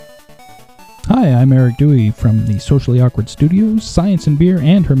Hi, I'm Eric Dewey from the Socially Awkward Studios, Science and Beer,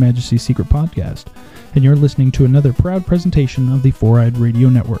 and Her Majesty's Secret Podcast, and you're listening to another proud presentation of the Four-Eyed Radio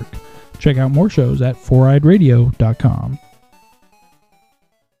Network. Check out more shows at foureyedradio.com.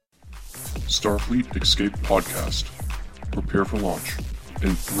 Starfleet Escape Podcast. Prepare for launch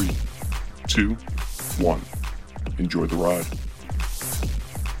in 3, 2, 1. Enjoy the ride.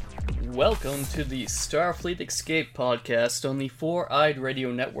 Welcome to the Starfleet Escape Podcast on the Four-Eyed Radio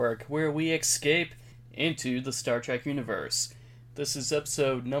Network, where we escape into the Star Trek universe. This is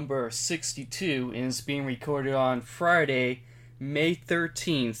episode number 62 and is being recorded on Friday, May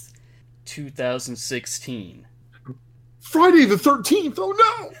 13th, 2016. Friday the 13th?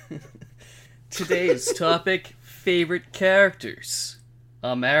 Oh no! Today's topic, favorite characters.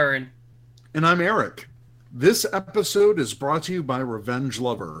 I'm Aaron. And I'm Eric. This episode is brought to you by Revenge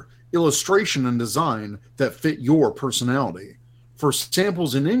Lover, illustration and design that fit your personality. For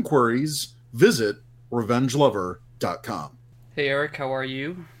samples and inquiries, visit revengelover.com. Hey Eric, how are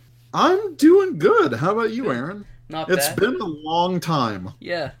you? I'm doing good. How about you, Aaron? Not bad. It's been a long time.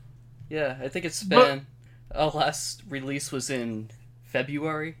 Yeah, I think it's been... Our last release was in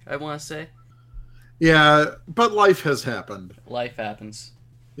February, I want to say. Yeah, but life has happened. Life happens.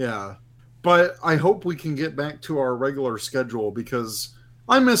 Yeah, but I hope we can get back to our regular schedule because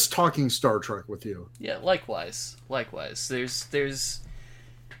I miss talking Star Trek with you. Yeah, likewise. There's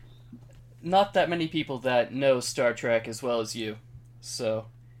not that many people that know Star Trek as well as you, so...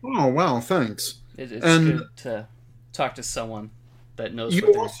 Oh, wow, thanks. It's good to talk to someone that knows.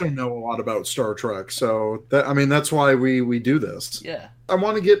 You also know a lot about Star Trek, so that's why we do this. Yeah. I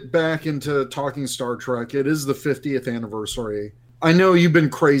want to get back into talking Star Trek. It is the 50th anniversary. I know you've been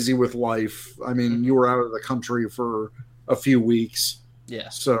crazy with life. I mean, you were out of the country for a few weeks. Yeah.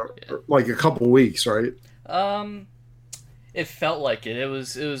 So, like a couple weeks, right? It felt like it. It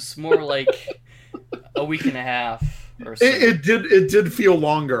was more like a week and a half or so. It did feel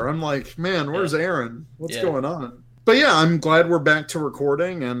longer. I'm like, man, where's Aaron? What's going on? But yeah, I'm glad we're back to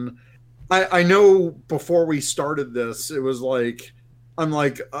recording. And I know before we started this, it was like, I'm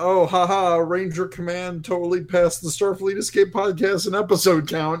like, oh, haha, Ranger Command totally passed the Starfleet Escape Podcast and episode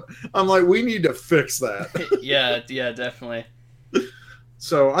count. I'm like, we need to fix that. yeah, definitely.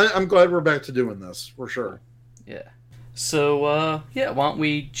 So I'm glad we're back to doing this, for sure. Yeah. So, why don't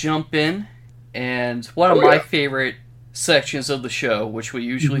we jump in? And one of my favorite sections of the show, which we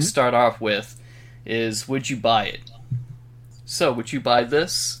usually start off with, is Would You Buy It? So, would you buy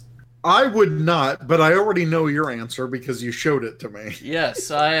this? I would not, but I already know your answer because you showed it to me. Yes,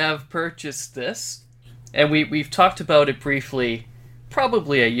 I have purchased this. And we've talked about it briefly,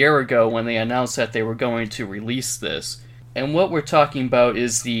 probably a year ago when they announced that they were going to release this. And what we're talking about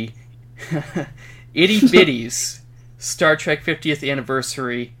is the Itty Bitties Star Trek 50th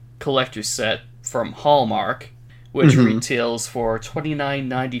Anniversary Collector's Set from Hallmark, which retails for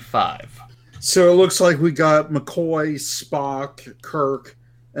 $29.95. So it looks like we got McCoy, Spock, Kirk,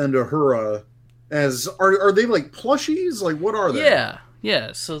 and Uhura as... Are they like plushies? Like, what are they?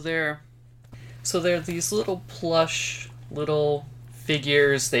 Yeah. So they're these little plush little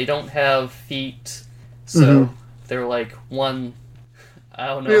figures. They don't have feet, so... They're like one, I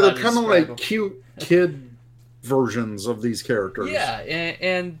don't know. Yeah, they're kind of like them. Cute kid versions of these characters. Yeah,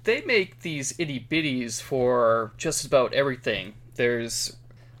 and they make these itty bitties for just about everything. There's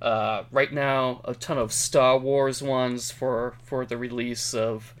right now a ton of Star Wars ones for the release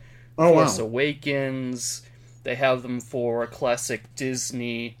of Force Awakens. They have them for classic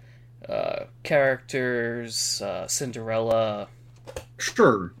Disney characters, Cinderella,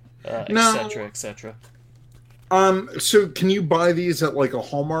 sure, etc. So can you buy these at like a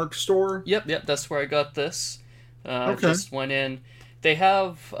Hallmark store? Yep, that's where I got this. Just went in. They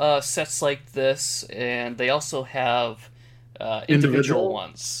have sets like this, and they also have individual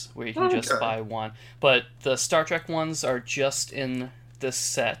ones where you can just buy one. But the Star Trek ones are just in this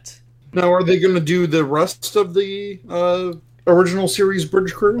set. Now, are they going to do the rest of the original series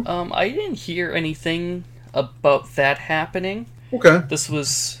Bridge Crew? I didn't hear anything about that happening. Okay. This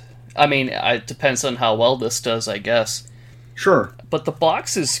was... it depends on how well this does, I guess. Sure. But the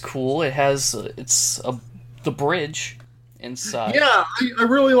box is cool. It has the bridge inside. Yeah, I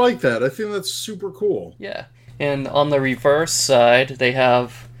really like that. I think that's super cool. Yeah. And on the reverse side, they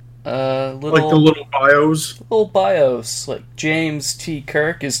have little... Like the little bios? Little bios. Like, James T.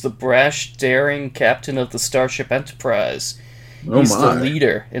 Kirk is the brash, daring captain of the Starship Enterprise. He's the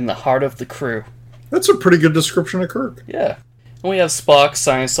leader in the heart of the crew. That's a pretty good description of Kirk. Yeah. And we have Spock,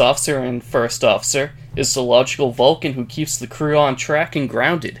 science officer, and first officer is the logical Vulcan who keeps the crew on track and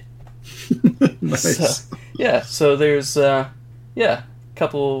grounded. Nice. So there's, kind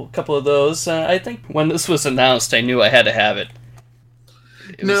couple of those. I think when this was announced, I knew I had to have it.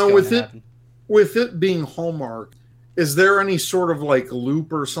 Now, with it being Hallmark, is there any sort of like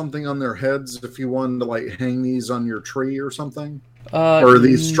loop or something on their heads if you wanted to like hang these on your tree or something? Or are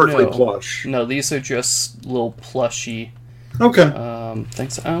these strictly plush? No, these are just little plushy. Okay.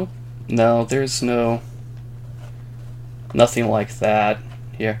 Things. Oh, no, there's nothing like that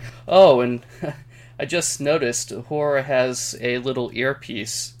here. Oh, and I just noticed Horror has a little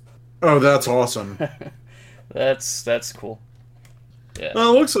earpiece. Oh, that's awesome. That's cool. Yeah.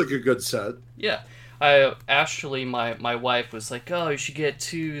 Well, it looks like a good set. Yeah. My wife was like, "Oh, you should get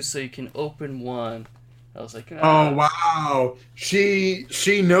 2 so you can open one." I was like, "Oh, wow." She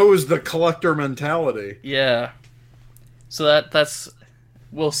knows the collector mentality. Yeah. So that's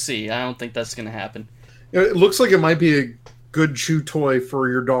we'll see. I don't think that's going to happen. It looks like it might be a good chew toy for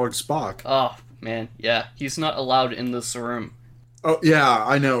your dog Spock. Oh, man. Yeah. He's not allowed in this room. Oh, yeah,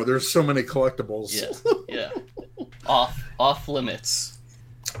 I know. There's so many collectibles. Yeah. Off limits.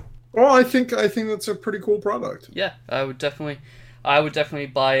 Well, I think that's a pretty cool product. Yeah, I would definitely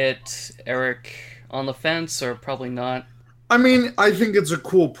buy it. Eric, on the fence, or probably not? I mean, I think it's a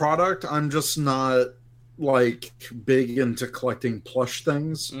cool product. I'm just not like big into collecting plush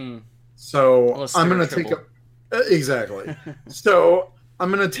things. So I'm gonna take exactly. So I'm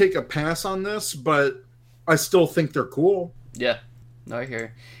gonna take a pass on this, but I still think they're cool. Yeah, no, I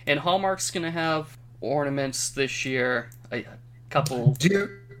hear. And Hallmark's gonna have ornaments this year. A couple.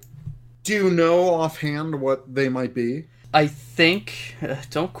 Do you know offhand what they might be? I think,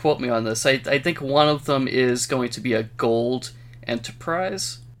 don't quote me on this, I think one of them is going to be a gold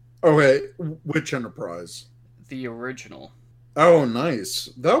Enterprise. Okay, which Enterprise? The original. Oh, nice.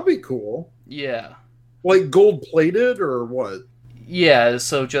 That'll be cool. Yeah. Like gold-plated or what? Yeah,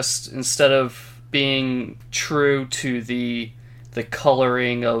 so just instead of being true to the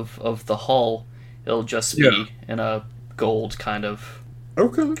coloring of the hull, it'll just be in a gold kind of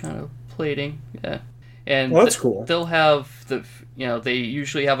plating. Yeah. And well, that's cool. They'll have they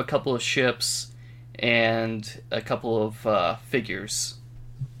usually have a couple of ships and a couple of figures,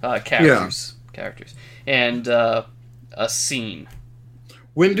 characters, and a scene.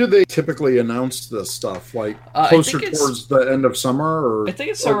 When do they typically announce this stuff? Like closer towards the end of summer, or I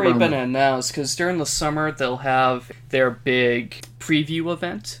think it's already been announced because during the summer they'll have their big preview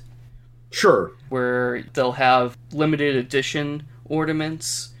event. Sure. Where they'll have limited edition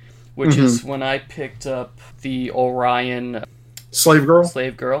ornaments. Which is when I picked up the Orion Slave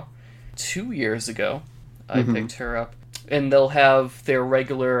Girl 2 years ago. I picked her up. And they'll have their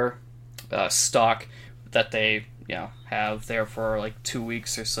regular stock that they have there for like 2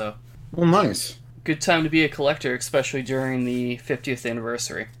 weeks or so. Well, nice. Good time to be a collector, especially during the 50th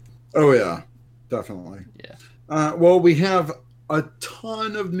anniversary. Oh, yeah. Definitely. Yeah. Well, we have a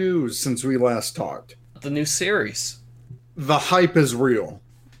ton of news since we last talked. The new series. The hype is real.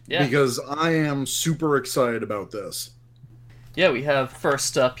 Yeah. Because I am super excited about this. Yeah, we have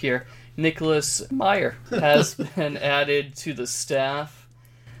first up here, Nicholas Meyer has been added to the staff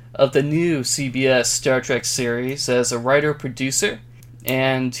of the new CBS Star Trek series as a writer-producer,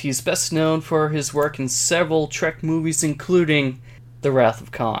 and he's best known for his work in several Trek movies, including The Wrath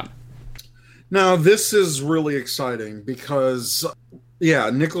of Khan. Now, this is really exciting because,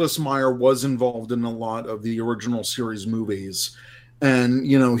 Nicholas Meyer was involved in a lot of the original series movies. And,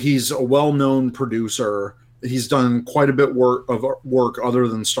 he's a well-known producer. He's done quite a bit of work other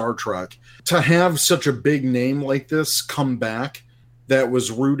than Star Trek. To have such a big name like this come back that was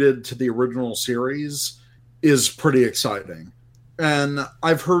rooted to the original series is pretty exciting. And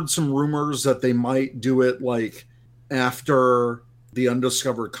I've heard some rumors that they might do it like after The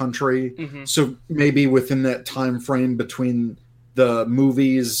Undiscovered Country. So maybe within that time frame between the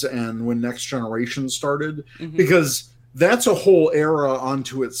movies and when Next Generation started. Because that's a whole era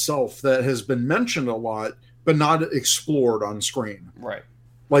onto itself that has been mentioned a lot, but not explored on screen. Right.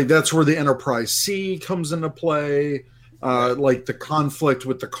 Like that's where the Enterprise C comes into play, like the conflict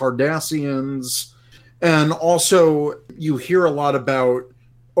with the Cardassians. And also you hear a lot about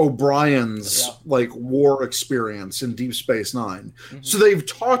O'Brien's like war experience in Deep Space Nine. So they've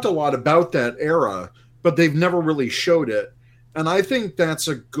talked a lot about that era, but they've never really showed it. And I think that's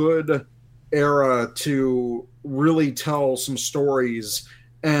a good era to really tell some stories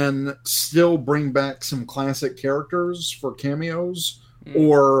and still bring back some classic characters for cameos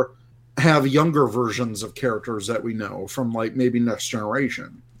or have younger versions of characters that we know from like maybe Next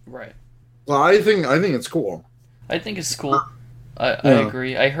Generation. Right. Well, I think it's cool. I think it's cool. I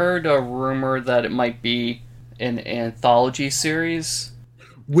agree. I heard a rumor that it might be an anthology series.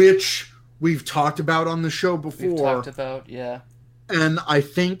 Which we've talked about on the show before. We've talked about, yeah. And I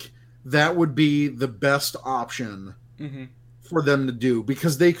think that would be the best option for them to do,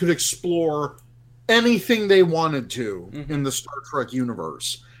 because they could explore anything they wanted to in the Star Trek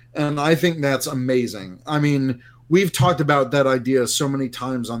universe. And I think that's amazing. I mean, we've talked about that idea so many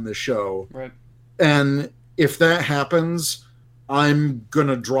times on this show. Right. And if that happens, I'm going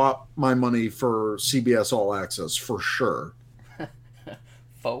to drop my money for CBS All Access for sure.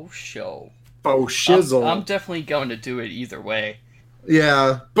 Faux show. Faux shizzle. I'm definitely going to do it either way.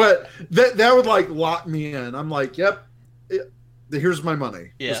 Yeah, but that would like lock me in. I'm like, yep, here's my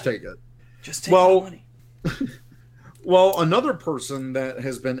money. Yeah. Just take it. Just take my money. Well, another person that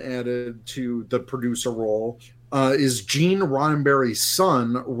has been added to the producer role is Gene Roddenberry's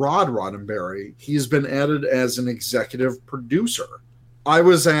son, Rod Roddenberry. He's been added as an executive producer. I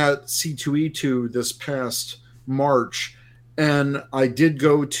was at C2E2 this past March, and I did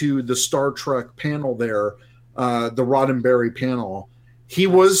go to the Star Trek panel there, the Roddenberry panel. He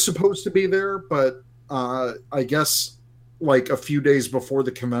was supposed to be there, but I guess like a few days before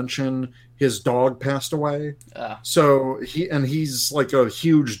the convention, his dog passed away. So he's like a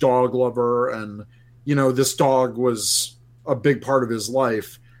huge dog lover, and this dog was a big part of his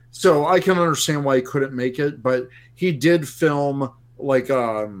life. So I can understand why he couldn't make it, but he did film like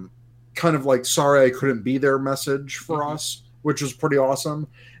kind of like sorry I couldn't be there message for us, which was pretty awesome.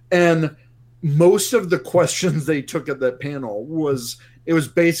 And most of the questions they took at that panel was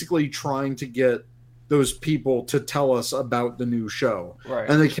basically trying to get those people to tell us about the new show. Right.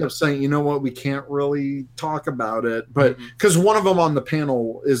 And they kept saying, you know what, we can't really talk about it. But because one of them on the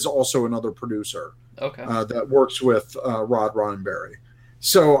panel is also another producer that works with Rod Roddenberry.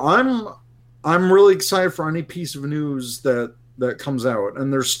 So I'm really excited for any piece of news that comes out.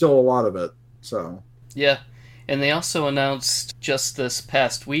 And there's still a lot of it. So yeah. And they also announced just this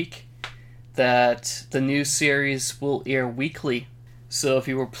past week that the new series will air weekly. So if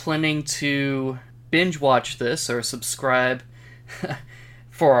you were planning to binge watch this or subscribe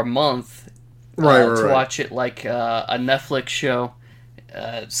for a month to watch it like a Netflix show,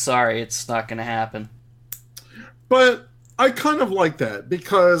 sorry, it's not going to happen. But I kind of like that,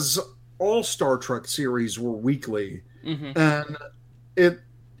 because all Star Trek series were weekly, and it,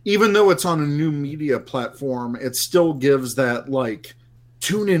 even though it's on a new media platform, it still gives that like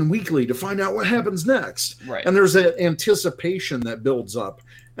tune in weekly to find out what happens next. Right. And there's that anticipation that builds up.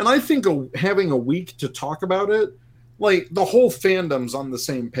 And I think having a week to talk about it, like the whole fandom's on the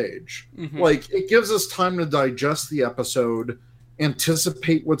same page. Like it gives us time to digest the episode,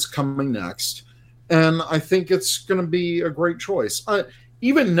 anticipate what's coming next. And I think it's going to be a great choice.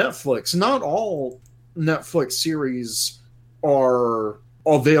 Even Netflix, not all Netflix series are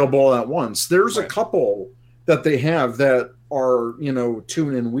available at once. There's a couple that they have that are,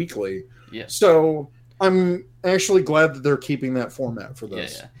 tune in weekly. Yeah. So I'm actually glad that they're keeping that format for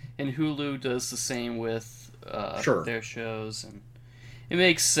this. Yeah. And Hulu does the same with their shows, and it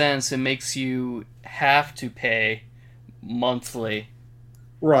makes sense. It makes you have to pay monthly.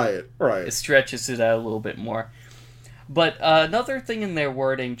 Right. It stretches it out a little bit more. But another thing in their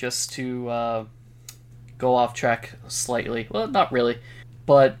wording, just to go off track slightly, well, not really,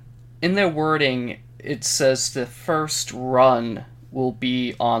 but in their wording, it says the first run will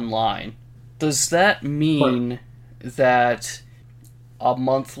be online. Does that mean that a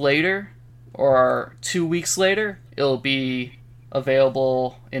month later or 2 weeks later it'll be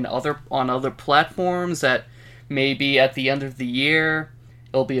available on other platforms, that maybe at the end of the year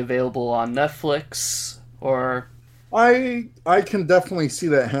it'll be available on Netflix? Or I can definitely see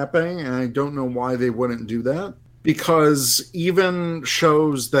that happening, and I don't know why they wouldn't do that, because even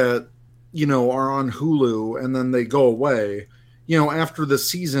shows that are on Hulu and then they go away, after the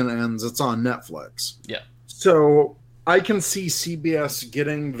season ends, it's on Netflix. Yeah. So I can see CBS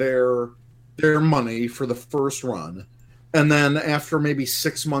getting their money for the first run, and then after maybe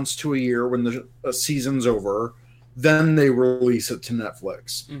 6 months to a year, when the season's over, then they release it to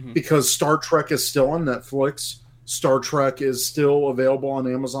Netflix. Because Star Trek is still on Netflix. Star Trek is still available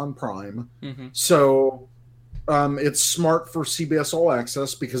on Amazon Prime. So it's smart for CBS All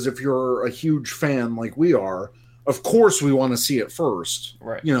Access, because if you're a huge fan like we are, of course we want to see it first,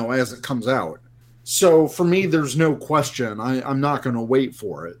 right? As it comes out. So for me, there's no question. I'm not going to wait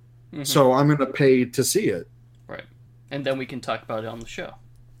for it. So I'm going to pay to see it. Right. And then we can talk about it on the show.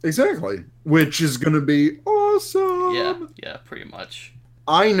 Exactly. Which is going to be awesome. Yeah, pretty much.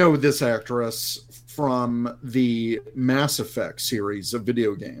 I know this actress from the Mass Effect series of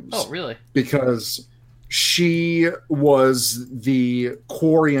video games. Oh, really? Because she was the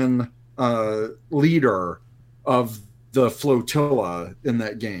Quarian leader of the flotilla in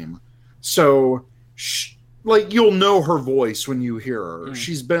that game. So like you'll know her voice when you hear her.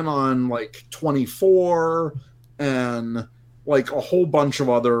 She's been on like 24 and like a whole bunch of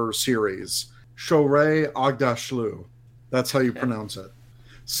other series. Shorey Agdashlu. That's how you pronounce it.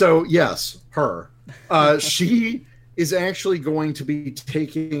 So yes, her. She is actually going to be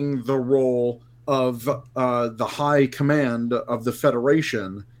taking the role of the High Command of the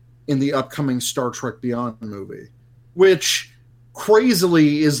Federation in the upcoming Star Trek Beyond movie, which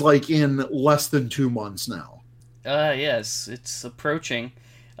crazily is like in less than 2 months now. Yes, it's approaching.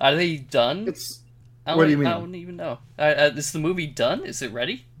 Are they done? What do you mean? I don't even know. Is the movie done? Is it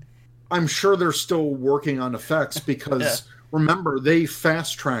ready? I'm sure they're still working on effects because remember, they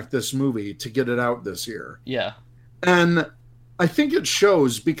fast-tracked this movie to get it out this year. Yeah. And I think it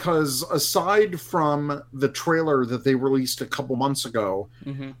shows because aside from the trailer that they released a couple months ago,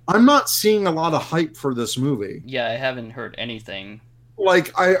 I'm not seeing a lot of hype for this movie. Yeah, I haven't heard anything.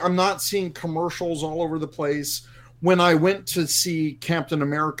 Like, I'm not seeing commercials all over the place. When I went to see Captain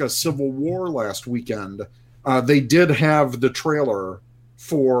America Civil War last weekend, they did have the trailer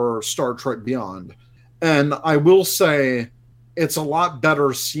for Star Trek Beyond. And I will say it's a lot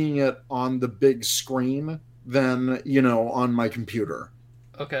better seeing it on the big screen than, on my computer.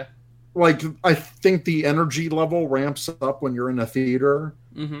 Okay. Like, I think the energy level ramps up when you're in a theater.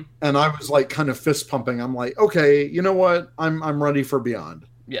 And I was like kind of fist pumping. I'm like, okay, you know what? I'm ready for Beyond.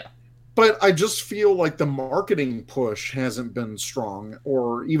 Yeah. But I just feel like the marketing push hasn't been strong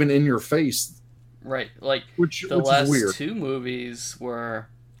or even in your face. Right. Like, which last is weird. 2 movies were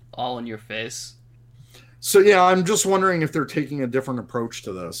all in your face. So, yeah, I'm just wondering if they're taking a different approach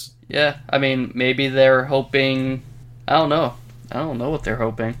to this. Yeah, I mean, maybe they're hoping... I don't know. I don't know what they're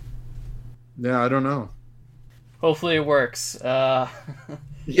hoping. Yeah, I don't know. Hopefully it works.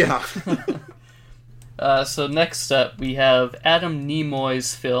 Yeah. So next up, we have Adam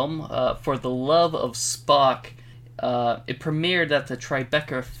Nimoy's film, For the Love of Spock. It premiered at the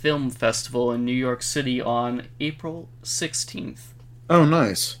Tribeca Film Festival in New York City on April 16th. Oh,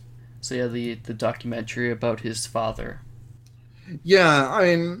 nice. So yeah, the documentary about his father. Yeah,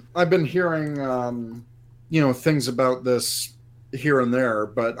 I mean, I've been hearing, things about this here and there,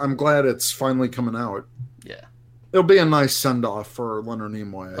 but I'm glad it's finally coming out. Yeah. It'll be a nice send-off for Leonard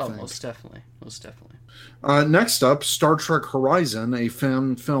Nimoy, I think. Most definitely. Most definitely. Next up, Star Trek Horizon, a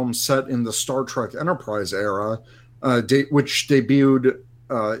film set in the Star Trek Enterprise era, which debuted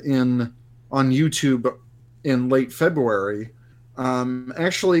on YouTube in late February.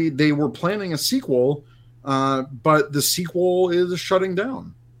 Actually, they were planning a sequel, but the sequel is shutting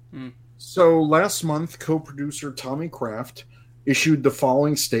down. So last month, co-producer Tommy Kraft issued the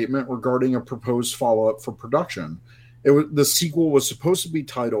following statement regarding a proposed follow-up for production. The sequel was supposed to be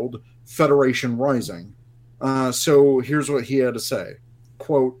titled Federation Rising. So here's what he had to say.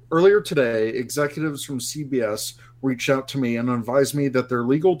 Quote, earlier today, executives from CBS reached out to me and advised me that their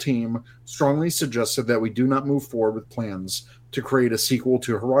legal team strongly suggested that we do not move forward with plans to create a sequel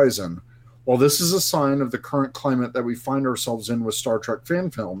to Horizon. While this is a sign of the current climate that we find ourselves in with Star Trek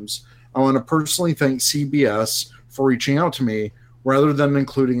fan films, I want to personally thank CBS for reaching out to me rather than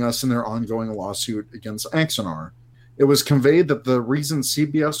including us in their ongoing lawsuit against Axanar. It was conveyed that the reason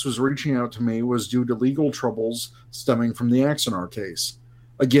CBS was reaching out to me was due to legal troubles stemming from the Axanar case.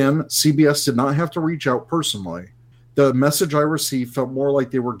 Again, CBS did not have to reach out personally. The message I received felt more like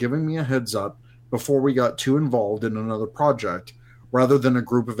they were giving me a heads up before we got too involved in another project, rather than a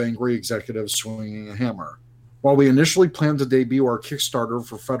group of angry executives swinging a hammer. While we initially planned to debut our Kickstarter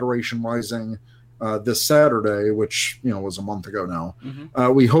for Federation Rising this Saturday, which was a month ago now,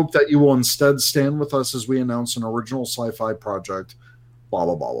 we hope that you will instead stand with us as we announce an original sci-fi project, blah,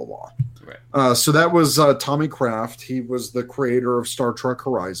 blah, blah, blah, blah. Right. So that was Tommy Kraft. He was the creator of Star Trek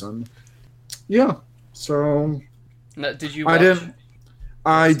Horizon. Yeah, so... Now, did you watch...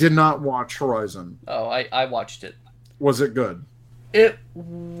 I did not watch Horizon. Oh, I watched it. Was it good? It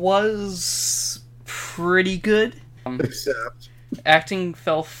was pretty good. Except... Acting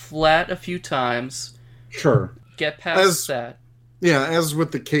fell flat a few times. Sure. Get past that. Yeah, as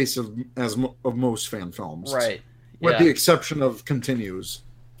with the case of most fan films. Right. With the exception of Continues.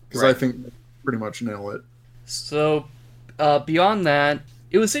 Because I think they pretty much nail it. So, beyond that,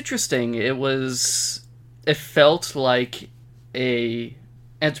 it was interesting. It felt like a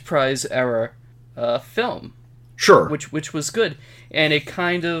Enterprise era film. Sure. Which was good. And it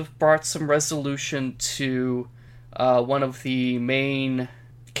kind of brought some resolution to one of the main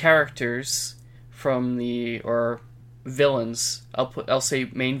characters from or villains. I'll say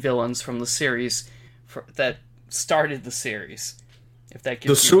main villains from the series that started the series. If that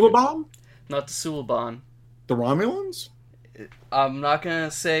gives the Suliban? Not the Suliban. The Romulans? I'm not gonna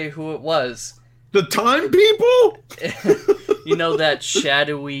say who it was. The time people? You know that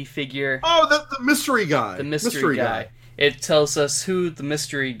shadowy figure? Oh, the mystery guy. The mystery guy. It tells us who the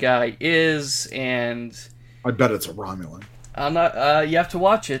mystery guy is, and I bet it's a Romulan. I'm not. You have to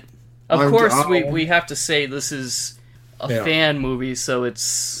watch it. Of course, we have to say this is a fan movie, so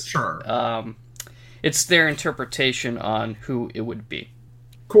it's sure. It's their interpretation on who it would be.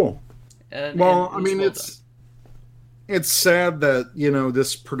 Cool. And I mean, it's sad that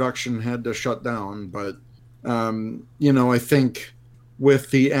this production had to shut down, but I think with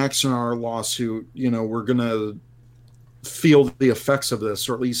the Axanar lawsuit, we're gonna feel the effects of this,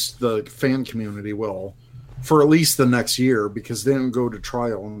 or at least the fan community will, for at least the next year, because they don't go to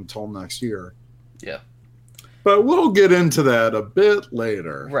trial until next year. Yeah. But we'll get into that a bit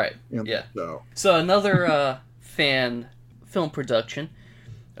later. Right. Yeah. So another fan film production,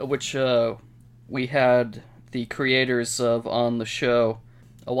 which we had the creators of on the show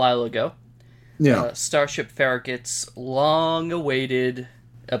a while ago. Yeah. Starship Farragut's long-awaited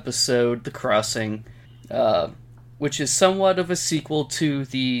episode, The Crossing, which is somewhat of a sequel to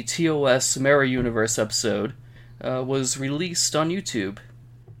the TOS Mirror Universe episode, was released on YouTube.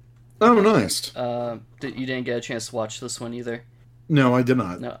 Oh, nice. You didn't get a chance to watch this one either? No, I did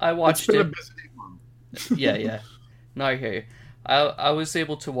not. No, I watched it. It's been a busy one. Yeah. No, I hear you. I was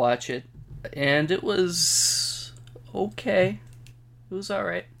able to watch it, and it was okay. It was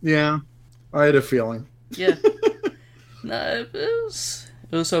alright. Yeah, I had a feeling. Yeah. No, it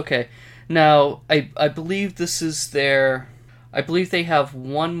was okay. Now, I believe this is I believe they have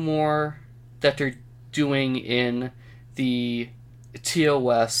one more that they're doing in the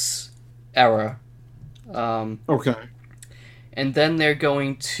TOS era. Okay. And then they're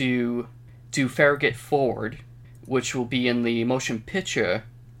going to do Farragut Forward, which will be in the motion picture,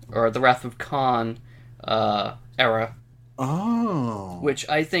 or the Wrath of Khan era. Oh. Which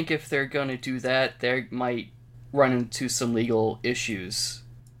I think if they're going to do that, they might run into some legal issues.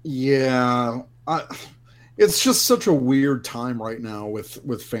 Yeah. It's just such a weird time right now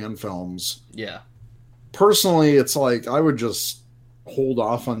with fan films. Yeah. Personally, it's like I would just hold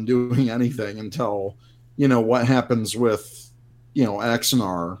off on doing anything until, what happens with,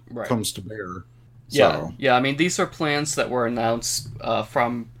 Axanar comes to bear. So. Yeah. I mean, these are plans that were announced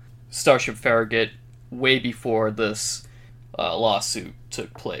from Starship Farragut way before this lawsuit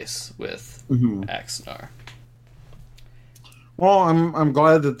took place with Axanar. Well, I'm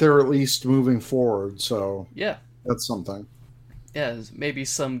glad that they're at least moving forward. So yeah, that's something. Yeah, maybe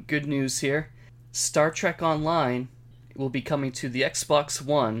some good news here. Star Trek Online will be coming to the Xbox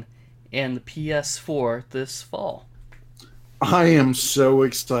One and the PS4 this fall. I am so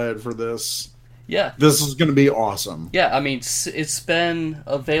excited for this. Yeah. This is going to be awesome. Yeah, I mean, it's been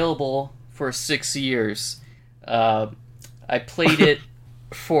available for 6 years. I played it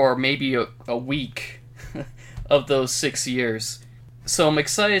for maybe a week of those 6 years. So I'm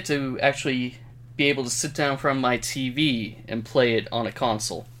excited to actually be able to sit down from my TV and play it on a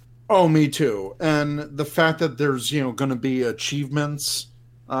console. Oh, me too. And the fact that there's, going to be achievements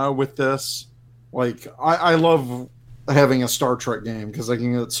with this. Like, I love having a Star Trek game because I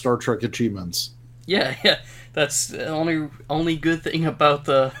can get Star Trek achievements. Yeah. That's the only good thing about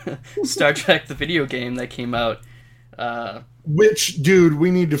the Star Trek, the video game that came out. Which, dude,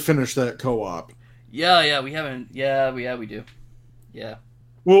 we need to finish that co-op. Yeah, we haven't. Yeah, we do. Yeah.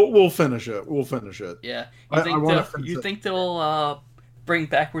 We'll finish it. We'll finish it. Yeah. You think they'll bring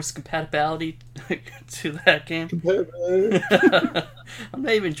backwards compatibility to that game? I'm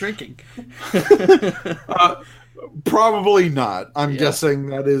not even drinking. Probably not. I'm guessing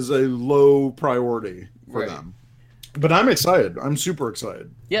that is a low priority for them. But I'm excited. I'm super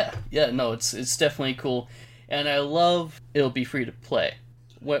excited. Yeah. No, it's definitely cool, and I love it'll be free to play.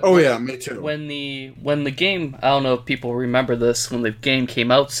 Yeah, me too. When the game, I don't know if people remember this, when the game came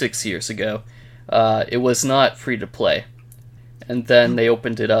out 6 years ago, it was not free to play, and then they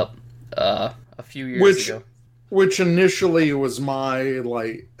opened it up a few years ago. Which initially was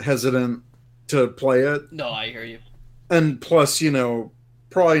my hesitant to play it. No, I hear you. And plus,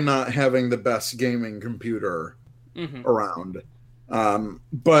 probably not having the best gaming computer around.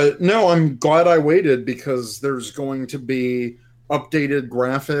 But no, I'm glad I waited because there's going to be updated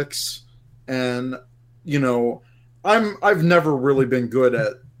graphics, and I've never really been good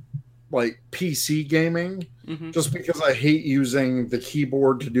at PC gaming just because I hate using the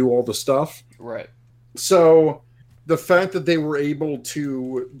keyboard to do all the stuff. Right. So the fact that they were able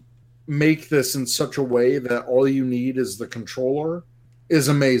to make this in such a way that all you need is the controller is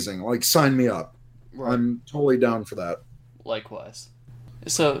amazing. Sign me up. Right. I'm totally down for that. Likewise.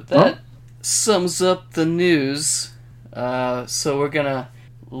 So that sums up the news. So we're gonna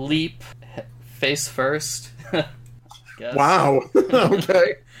leap face first. Wow.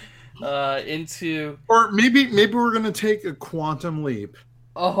 Okay. Into... Or maybe we're going to take a quantum leap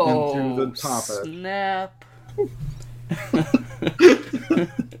into the topic. Snap.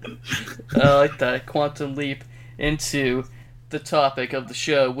 I like that. Quantum leap into the topic of the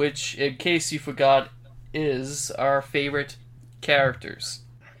show, which, in case you forgot, is our favorite characters.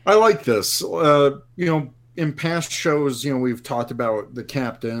 I like this. In past shows, we've talked about the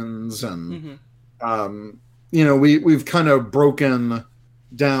captains and, we've kind of broken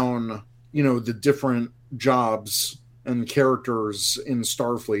down, the different jobs and characters in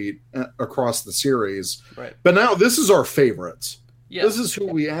Starfleet across the series. Right. But now this is our favorites. Yeah. This is who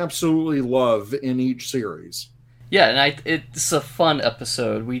we absolutely love in each series. Yeah, and it's a fun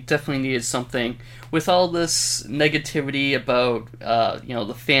episode. We definitely needed something with all this negativity about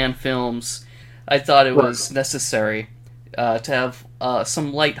the fan films. I thought it was necessary to have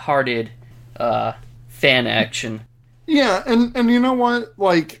some lighthearted fan action. Yeah, and you know what?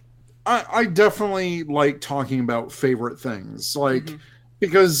 Like, I definitely like talking about favorite things,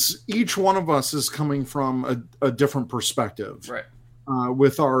 because each one of us is coming from a different perspective, right?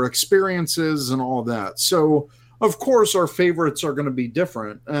 With our experiences and all that. So, of course, our favorites are going to be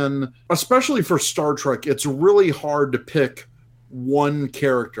different, and especially for Star Trek, it's really hard to pick one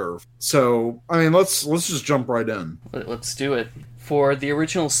character. So, I mean, let's just jump right in. Let's do it. For the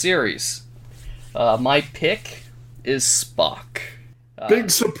original series, my pick is Spock.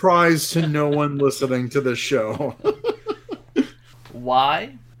 Big surprise to no one listening to this show.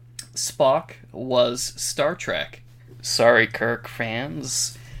 Why? Spock was Star Trek. Sorry, Kirk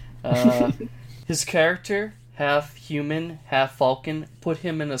fans. His character, half human, half Vulcan, put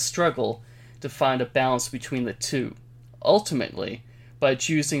him in a struggle to find a balance between the two. Ultimately, by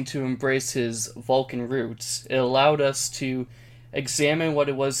choosing to embrace his Vulcan roots, it allowed us to examine what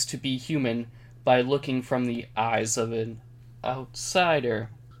it was to be human by looking from the eyes of an outsider.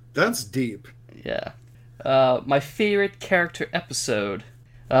 That's deep. Yeah. My favorite character episode,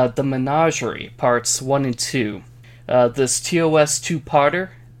 The Menagerie, parts 1 and 2. This TOS two-parter,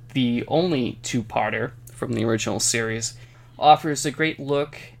 the only two-parter from the original series, offers a great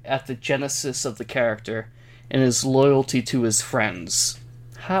look at the genesis of the character and his loyalty to his friends.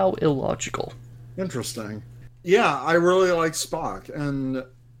 How illogical. Interesting. Yeah, I really like Spock, and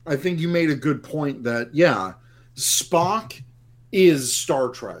I think you made a good point that, Spock is Star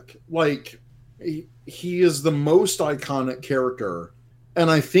Trek. Like, he is the most iconic character, and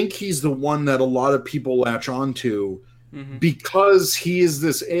I think he's the one that a lot of people latch onto because he is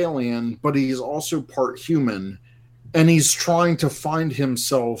this alien, but he's also part human, and he's trying to find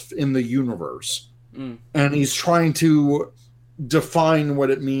himself in the universe. And he's trying to define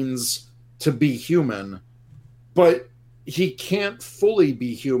what it means to be human, but he can't fully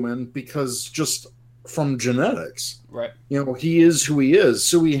be human because just from genetics. Right. He is who he is,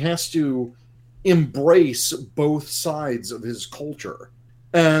 so he has to embrace both sides of his culture.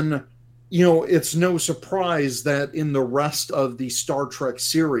 And, it's no surprise that in the rest of the Star Trek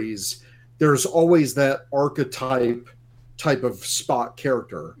series, there's always that archetype type of Spock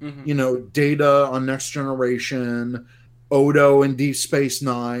character. Data on Next Generation, Odo in Deep Space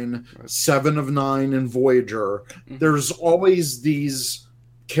Nine, Seven of Nine in Voyager. There's always these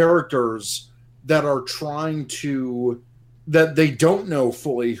characters that are that they don't know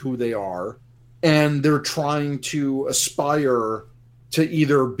fully who they are, and they're trying to aspire to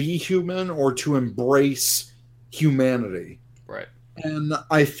either be human or to embrace humanity. Right. And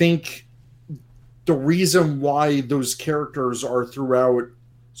I think the reason why those characters are throughout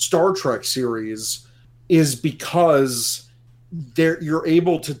Star Trek series is because you're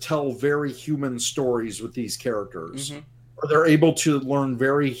able to tell very human stories with these characters. Or they're able to learn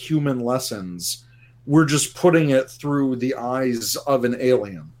very human lessons. We're just putting it through the eyes of an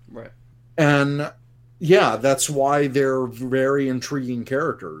alien. Right. And that's why they're very intriguing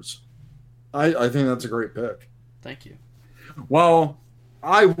characters. I think that's a great pick. Thank you. Well,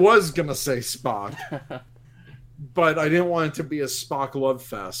 I was going to say Spock, but I didn't want it to be a Spock love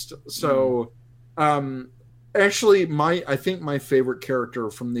fest. So, actually, I think my favorite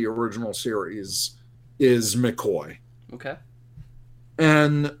character from the original series is McCoy. Okay.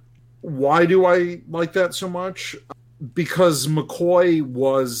 And why do I like that so much? Because McCoy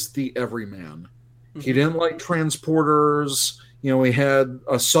was the everyman. He didn't like transporters. He had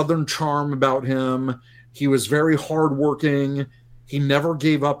a Southern charm about him. He was very hardworking. He never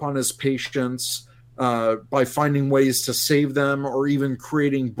gave up on his patients by finding ways to save them or even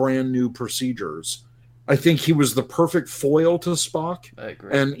creating brand new procedures. I think he was the perfect foil to Spock. I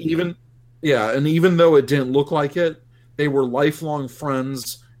agree. And even though it didn't look like it, they were lifelong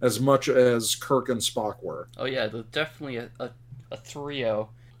friends, as much as Kirk and Spock were. Oh yeah, definitely a trio.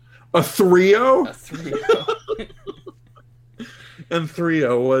 A trio? A trio. And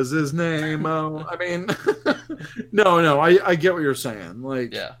Trio was his name. Oh, I mean, no, I get what you're saying.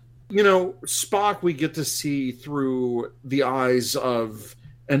 Like, yeah. Spock we get to see through the eyes of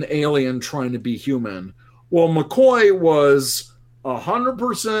an alien trying to be human. Well, McCoy was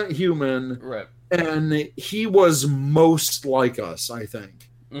 100% human. Right. And he was most like us, I think.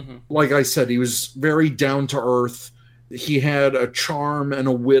 Mm-hmm. Like I said, he was very down to earth. He had a charm and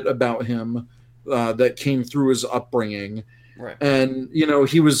a wit about him that came through his upbringing. Right. And,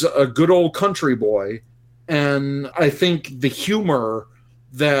 he was a good old country boy. And I think the humor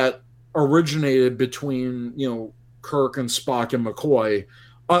that originated between, Kirk and Spock and McCoy,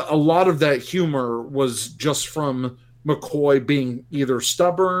 a lot of that humor was just from McCoy being either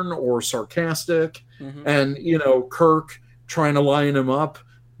stubborn or sarcastic, mm-hmm. and, Kirk trying to line him up,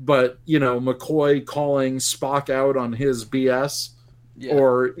 but, McCoy calling Spock out on his BS,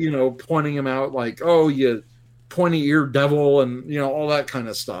 or, pointing him out like, oh, you pointy-eared devil, and, all that kind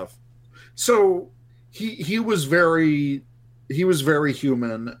of stuff. So he was very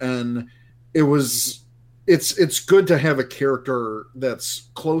human, and it's good to have a character that's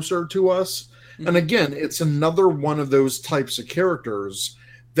closer to us. And again, it's another one of those types of characters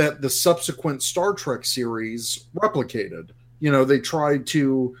that the subsequent Star Trek series replicated. They tried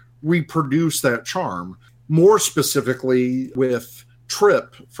to reproduce that charm, more specifically with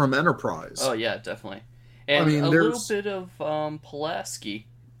Trip from Enterprise. Oh, yeah, definitely. And a little bit of Pulaski.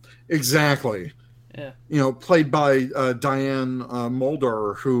 Exactly. Yeah. Played by Diane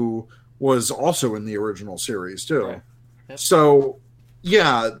Muldaur, who was also in the original series, too. Right. Yep. So,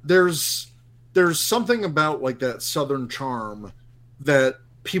 yeah, there's something about like that Southern charm that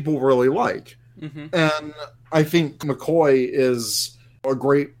people really like. Mm-hmm. And I think McCoy is a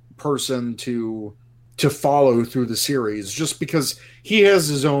great person to follow through the series just because he has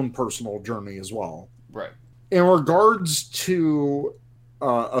his own personal journey as well. Right. In regards to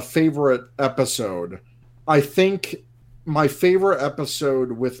a favorite episode, I think my favorite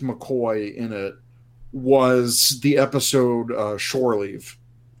episode with McCoy in it was the episode Shore Leave.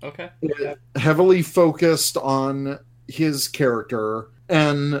 Okay. It heavily focused on his character,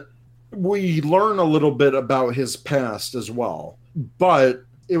 and we learn a little bit about his past as well. But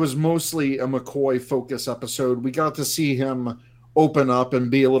it was mostly a McCoy-focused episode. We got to see him open up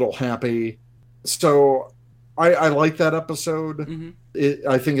and be a little happy. So I like that episode. Mm-hmm.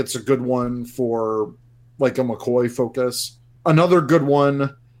 I think it's a good one for like a McCoy focus. Another good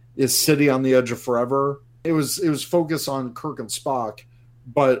one is City on the Edge of Forever. It was focused on Kirk and Spock,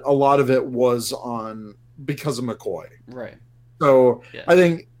 but a lot of it was on because of McCoy. Right. So yeah. I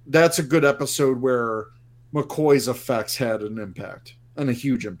think that's a good episode where McCoy's effects had an impact, and a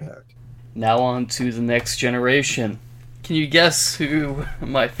huge impact. Now on to the next generation. Can you guess who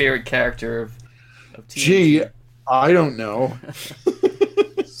my favorite character of TNG? Gee, I don't know.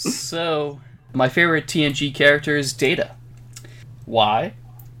 So, my favorite TNG character is Data. Why?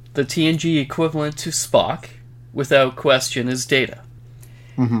 The TNG equivalent to Spock, without question, is Data.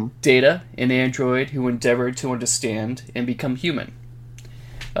 Mm-hmm. Data, an android who endeavored to understand and become human.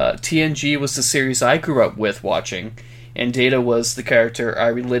 TNG was the series I grew up with watching, and Data was the character I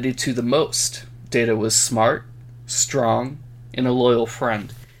related to the most. Data was smart, strong, and a loyal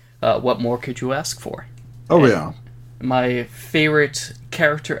friend. What more could you ask for? Oh, yeah. My favorite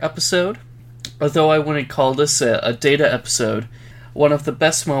character episode, although I wouldn't call this a Data episode, one of the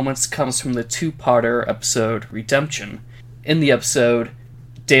best moments comes from the two-parter episode Redemption. In the episode,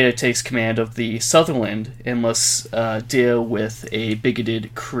 Data takes command of the Sutherland and must deal with a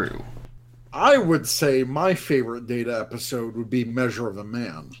bigoted crew. I would say my favorite Data episode would be Measure of a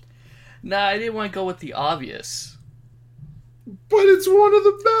Man. Nah, I didn't want to go with the obvious. But it's one of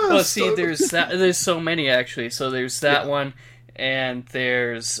the best. Well, see, there's so many actually. So there's that one, and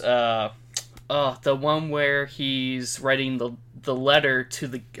there's the one where he's writing the letter to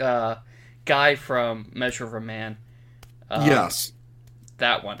the guy from Measure of a Man. Yes.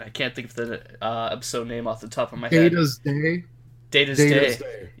 That one. I can't think of the episode name off the top of my head. Data's Day. Data's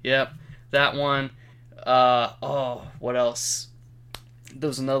Day. Yep. That one. What else? There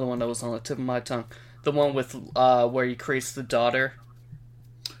was another one that was on the tip of my tongue. The one with where he creates the daughter.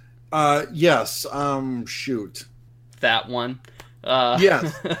 Yes. Shoot. That one.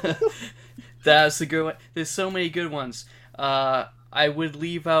 Yes. That's a good one. There's so many good ones. I would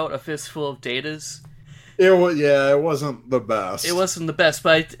leave out A Fistful of Datas. It wasn't the best. It wasn't the best,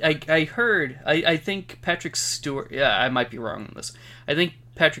 but I heard, I think Patrick Stewart, yeah, I might be wrong on this. I think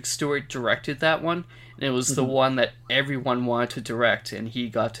Patrick Stewart directed that one, and it was the one that everyone wanted to direct, and he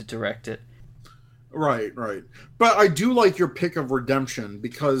got to direct it. Right. But I do like your pick of Redemption,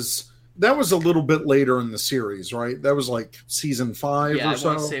 because that was a little bit later in the series, right? That was like season 5 or so?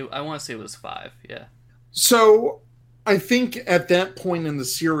 I want to say it was 5, yeah. So I think at that point in the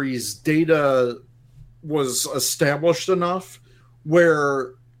series, Data was established enough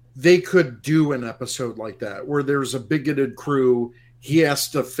where they could do an episode like that, where there's a bigoted crew, he has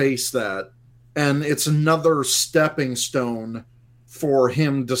to face that, and it's another stepping stone for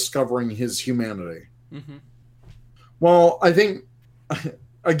him discovering his humanity. Mm-hmm. Well, I think,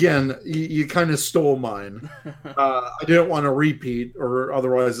 again, you kind of stole mine. I didn't want to repeat, or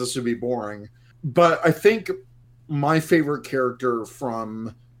otherwise this would be boring. But I think my favorite character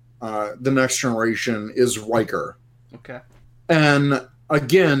from The Next Generation is Riker. Okay. And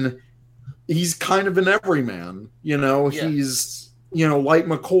again, he's kind of an everyman. Yeah. He's, like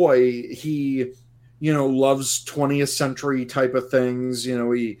McCoy, he, loves 20th century type of things.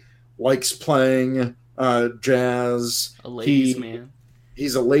 He likes playing jazz. A ladies' man.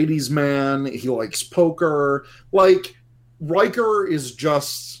 He's a ladies' man. He likes poker. Like, Riker is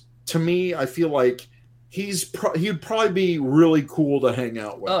just, to me, I feel like he'd probably be really cool to hang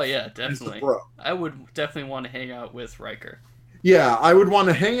out with. Oh, yeah, definitely. I would definitely want to hang out with Riker. Yeah, I would want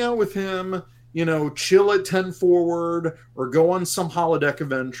to hang out with him, chill at 10 Forward or go on some holodeck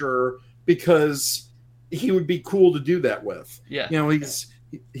adventure, because he would be cool to do that with. Yeah.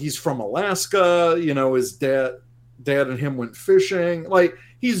 He's from Alaska, his dad and him went fishing. Like,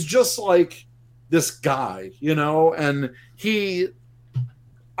 he's just like this guy, and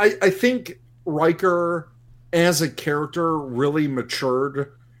I think Riker as a character really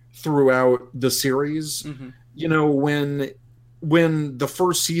matured throughout the series. Mm-hmm. When the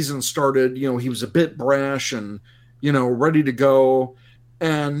first season started, he was a bit brash and, ready to go.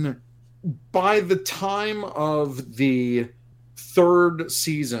 And by the time of the third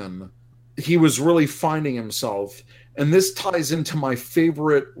season, he was really finding himself. And this ties into my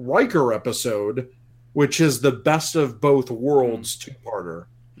favorite Riker episode, which is the Best of Both Worlds two-parter.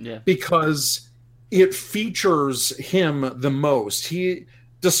 Yeah. Because it features him the most. He,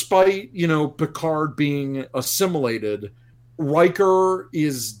 despite, Picard being assimilated, Riker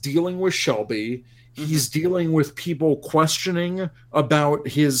is dealing with Shelby. He's dealing with people questioning about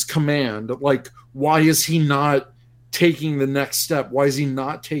his command. Like, why is he not taking the next step? Why is he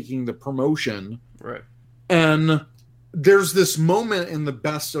not taking the promotion? Right. And there's this moment in the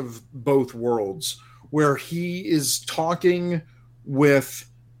Best of Both Worlds where he is talking with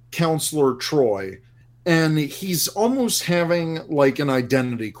Counselor Troy, and he's almost having like an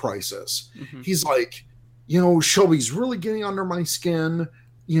identity crisis. Mm-hmm. He's like, Shelby's really getting under my skin.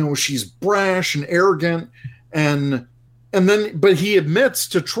 She's brash and arrogant. And then, but he admits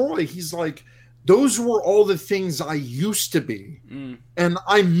to Troy, he's like, those were all the things I used to be. Mm. And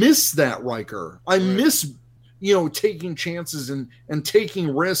I miss that, Riker. I miss, taking chances and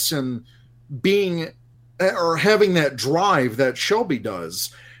taking risks and being, or having that drive that Shelby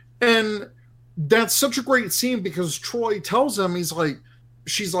does. And that's such a great scene, because Troy tells him,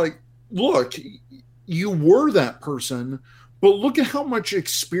 she's like, look, you were that person, but look at how much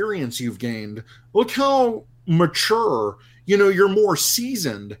experience you've gained. Look how mature, you're more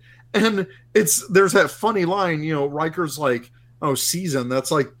seasoned. And there's that funny line, Riker's like, oh, seasoned,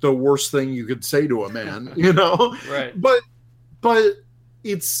 that's like the worst thing you could say to a man, Right. But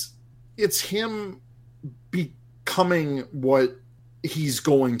it's him becoming what he's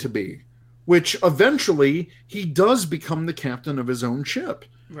going to be, which eventually he does become the captain of his own ship.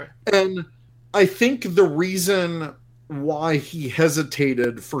 Right. And I think the reason why he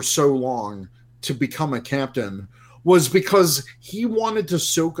hesitated for so long to become a captain was because he wanted to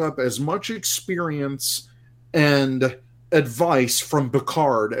soak up as much experience and advice from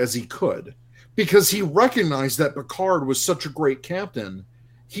Picard as he could, because he recognized that Picard was such a great captain.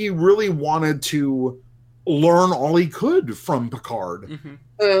 He really wanted to learn all he could from Picard. Mm-hmm.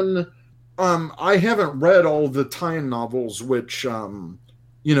 And I haven't read all the tie-in novels which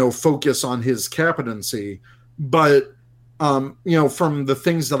focus on his captaincy, but from the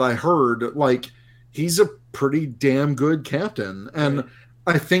things that I heard, like, he's a pretty damn good captain. And right.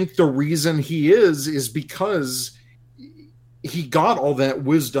 I think the reason he is because he got all that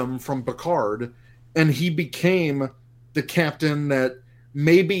wisdom from Picard, and he became the captain that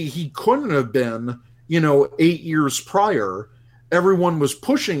maybe he couldn't have been, 8 years prior. Everyone was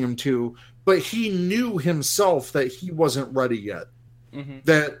pushing him to, but he knew himself that he wasn't ready yet.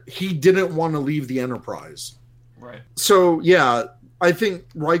 that he didn't want to leave the Enterprise. Right. So, yeah, I think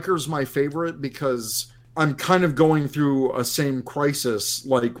Riker's my favorite because I'm kind of going through a same crisis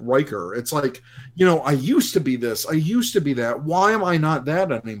like Riker. It's like, I used to be this. I used to be that. Why am I not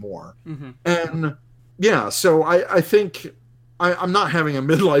that anymore? And, yeah, so I think I'm not having a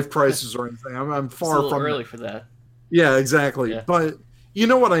midlife crisis or anything. I'm far it's a from early for that. Yeah, exactly. Yeah. But you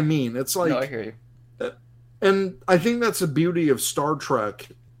know what I mean? It's like... No, I hear you. And I think that's the beauty of Star Trek.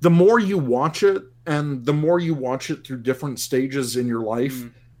 The more you watch it, and the more you watch it through different stages in your life,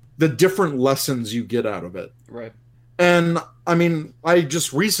 the different lessons you get out of it. Right. And, I mean, I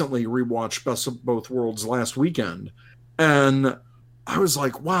just recently rewatched Best of Both Worlds last weekend, and I was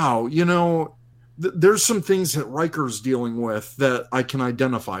like, wow, there's some things that Riker's dealing with that I can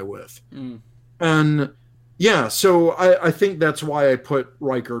identify with. And, yeah, so I think that's why I put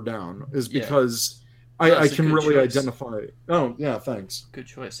Riker down, is because... I can really identify. Oh, yeah, thanks. Good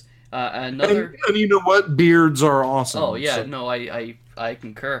choice. Another, and you know what? Beards are awesome. Oh yeah, so. No, I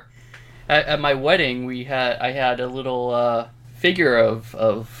concur. At my wedding, I had a little figure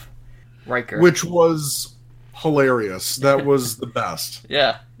of Riker, which was hilarious. That was the best.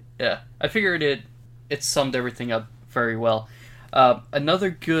 Yeah. I figured it summed everything up very well. Another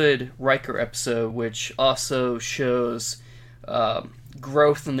good Riker episode, which also shows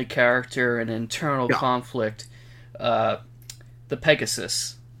growth in the character and internal conflict, the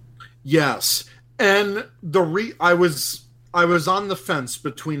Pegasus. Yes, and I was on the fence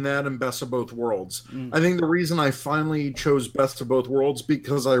between that and Best of Both Worlds. I think the reason I finally chose Best of Both Worlds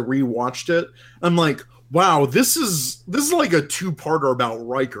because I rewatched it. I'm like, wow, this is like a two-parter about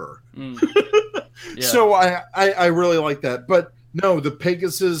Riker. So I really like that. But no, the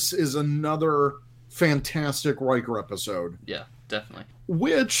Pegasus is another fantastic Riker episode. Yeah. Definitely.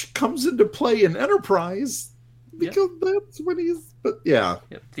 Which comes into play in Enterprise because that's when he's... But yeah.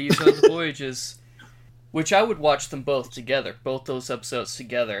 Yep. These are the voyages, which I would watch them both together. Both those episodes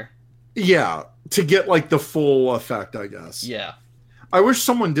together. Yeah. To get like the full effect, I guess. Yeah. I wish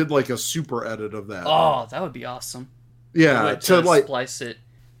someone did like a super edit of that. Oh, that would be awesome. Yeah. To like... splice it.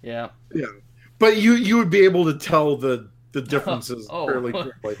 Yeah. Yeah. But you would be able to tell the differences fairly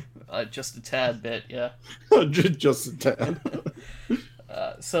quickly. Just a tad bit, yeah. Just a tad.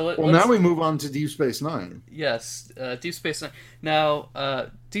 Now we move on to Deep Space Nine. Yes, Deep Space Nine. Now,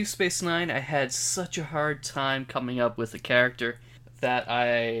 Deep Space Nine, I had such a hard time coming up with a character that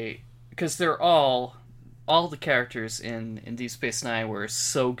because they're all the characters in Deep Space Nine were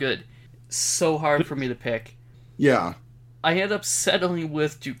so good, so hard for me to pick. Yeah. I ended up settling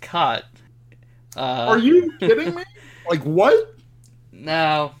with Dukat. Are you kidding me? Like what?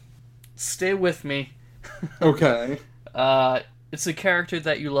 Now, stay with me. Okay. It's a character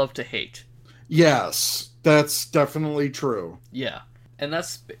that you love to hate. Yes, that's definitely true. Yeah. And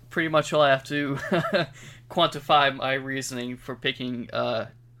that's pretty much all I have to quantify my reasoning for picking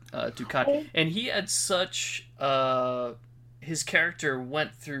Dukat. And he had such... his character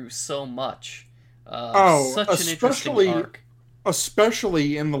went through so much. Such an interesting arc.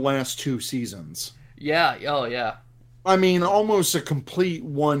 Especially in the last two seasons. Yeah, oh yeah. I mean, almost a complete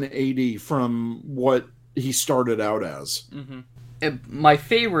 180 from what he started out as. My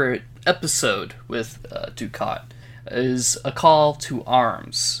favorite episode with Dukat is A Call to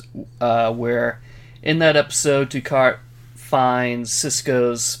Arms, where in that episode Dukat finds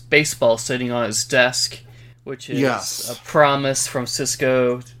Sisko's baseball sitting on his desk, which is a promise from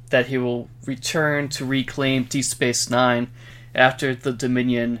Sisko that he will return to reclaim Deep Space Nine after the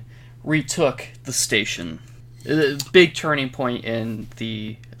Dominion retook the station. A big turning point in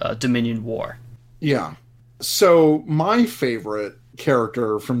the Dominion War. Yeah. So my favorite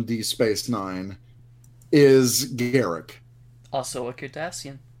character from Deep Space Nine is Garrick. Also a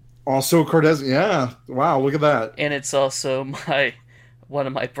Cardassian. Yeah. Wow, look at that. And it's also one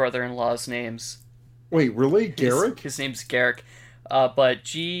of my brother-in-law's names. Wait, really? Garrick? His name's Garrick. But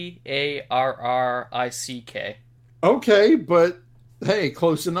Garrick. Okay, but hey,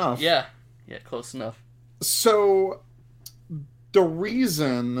 close enough. Yeah, close enough. So, the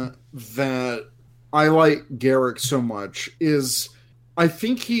reason that I like Garrick so much is I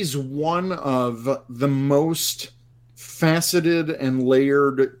think he's one of the most faceted and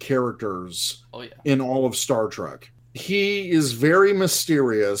layered characters in all of Star Trek. He is very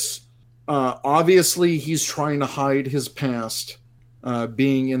mysterious. Obviously, he's trying to hide his past,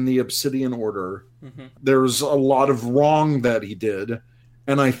 being in the Obsidian Order. There's a lot of wrong that he did,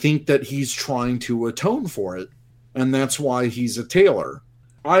 and I think that he's trying to atone for it, and that's why he's a tailor.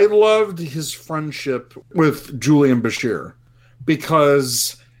 I loved his friendship with Julian Bashir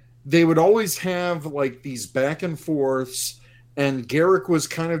because they would always have like these back and forths, and Garak was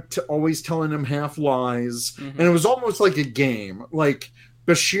kind of always telling him half lies, Mm-hmm. and it was almost like a game. Like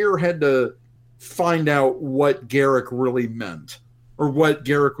Bashir had to find out what Garak really meant, or what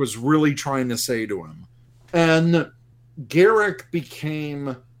Garak was really trying to say to him. And Garak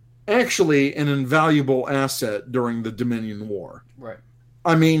became actually an invaluable asset during the Dominion War. Right.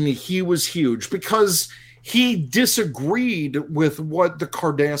 I mean, he was huge because he disagreed with what the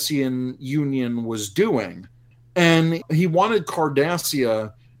Cardassian Union was doing. And he wanted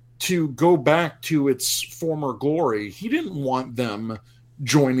Cardassia to go back to its former glory. He didn't want them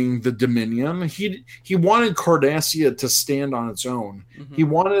joining the Dominion. He wanted Cardassia to stand on its own. Mm-hmm. He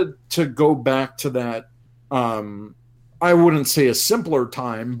wanted to go back to that, I wouldn't say a simpler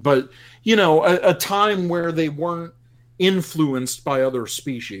time, but, you know, a time where they weren't influenced by other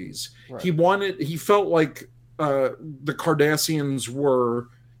species. Right. He felt like the Cardassians were,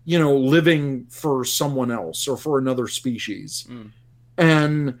 you know, living for someone else or for another species.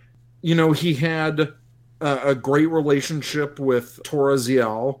 And, you know, he had a great relationship with Tora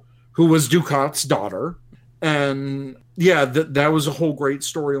Ziel, who was Dukat's daughter. And yeah, that was a whole great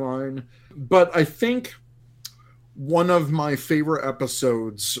storyline. But I think one of my favorite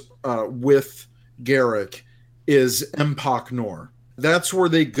episodes with Garak is Empok Nor. That's where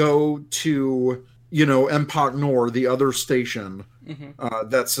they go to, you know, Empok Nor, the other station,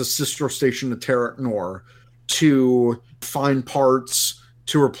 that's a sister station to Terok Nor, to find parts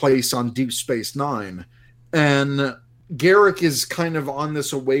to replace on Deep Space Nine. And Garak is kind of on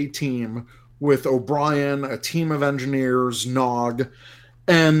this away team with O'Brien, a team of engineers, Nog,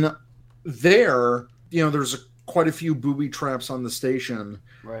 and there, you know, there's quite a few booby traps on the station,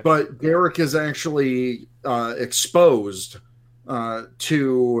 right. But Garak is actually exposed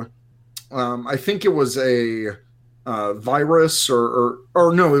to, I think it was a virus or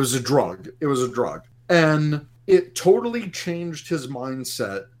no, it was a drug. It was a drug. And it totally changed his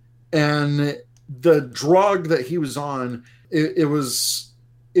mindset. And the drug that he was on, it was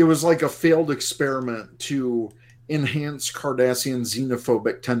like a failed experiment to enhance Cardassian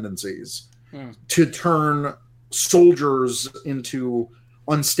xenophobic tendencies, to turn soldiers into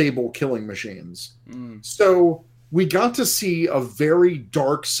unstable killing machines. So we got to see a very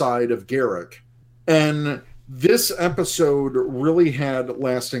dark side of Garak. And this episode really had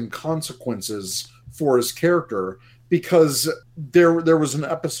lasting consequences for his character, because there was an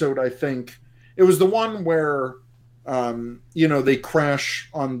episode, I think, it was the one where, you know, they crash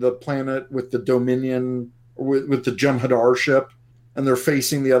on the planet with the Dominion, with the Jem'Hadar ship, and they're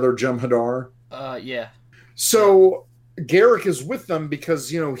facing the other Jem'Hadar. Yeah. So Garak is with them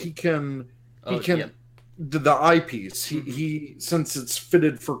because, you know, the eyepiece, he since it's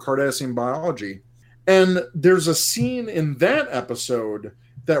fitted for Cardassian biology. And there's a scene in that episode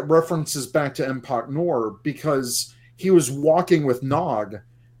that references back to Empok Nor, because he was walking with Nog,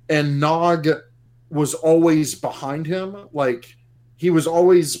 and Nog was always behind him. Like, he was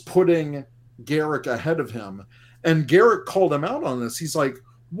always putting Garak ahead of him. And Garak called him out on this. He's like,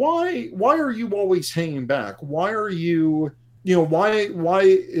 why are you always hanging back? Why are you, you know, why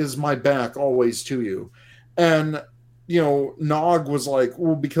is my back always to you? And, you know, Nog was like,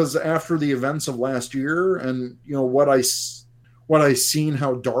 well, because after the events of last year and, you know, what I seen,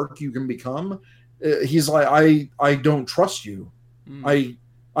 how dark you can become, he's like, I don't trust you.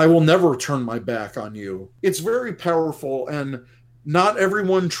 I will never turn my back on you. It's very powerful, and not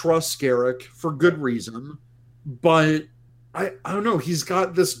everyone trusts Garak for good reason, but I don't know, he's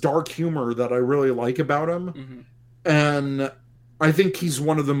got this dark humor that I really like about him. And I think he's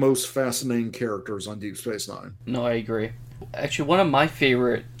one of the most fascinating characters on Deep Space Nine. No, I agree. Actually, one of my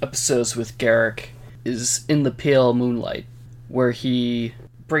favorite episodes with Garak is In the Pale Moonlight, where he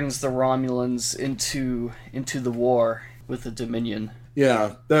brings the Romulans into the war with the Dominion.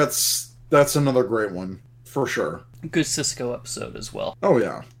 Yeah, that's another great one, for sure. Good Cisco episode as well. Oh,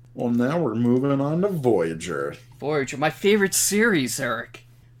 yeah. Well, now we're moving on to Voyager. Voyager, my favorite series, Eric.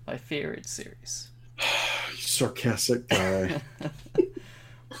 My favorite series. You sarcastic guy.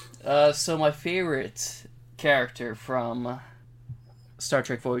 So my favorite character from Star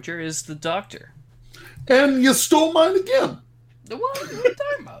Trek Voyager is the Doctor. And you stole mine again. What are you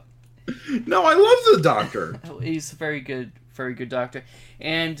talking about? No, I love the Doctor. He's a very good Doctor,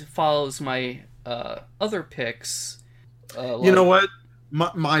 and follows my other picks. You know what?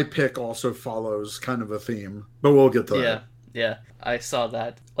 My pick also follows kind of a theme, but we'll get to that. Yeah, I saw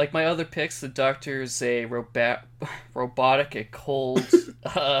that. Like my other picks, the Doctor is a robotic, a cold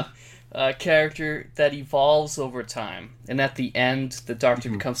character that evolves over time, and at the end, the Doctor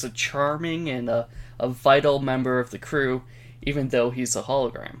becomes a charming and a vital member of the crew, even though he's a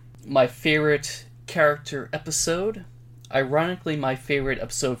hologram. My favorite character episode, ironically, my favorite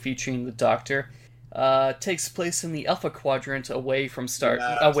episode featuring the Doctor takes place in the Alpha Quadrant away from the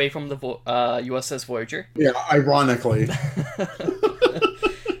USS Voyager. Yeah, ironically.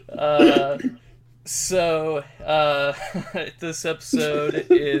 So, this episode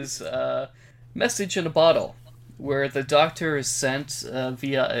is Message in a Bottle, where the Doctor is sent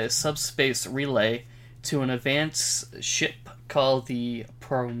via a subspace relay to an advanced ship called the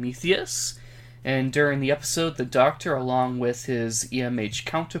Prometheus. And during the episode, the Doctor, along with his EMH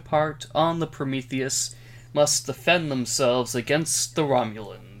counterpart on the Prometheus, must defend themselves against the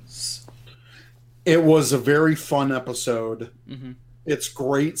Romulans. It was a very fun episode. Mm-hmm. It's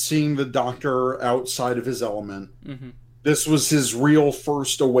great seeing the Doctor outside of his element. Mm-hmm. This was his real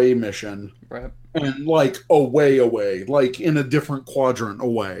first away mission. Right. And, like, away, like, in a different quadrant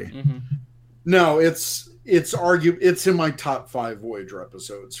away. Mm-hmm. No, it's in my top 5 Voyager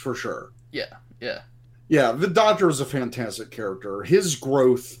episodes, for sure. Yeah. Yeah, the Doctor is a fantastic character. His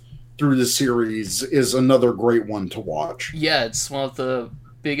growth through the series is another great one to watch. Yeah, it's one of the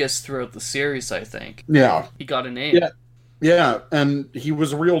biggest throughout the series, I think. Yeah. He got a name. Yeah, and he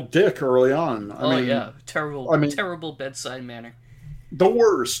was a real dick early on. I mean, terrible bedside manner. The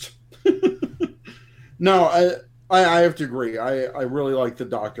worst. No, I have to agree. I really like the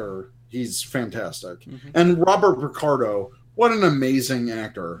Doctor. He's fantastic. Mm-hmm. And Robert Picardo, what an amazing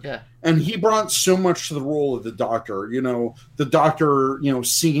actor. Yeah. And he brought so much to the role of the Doctor. You know, the Doctor,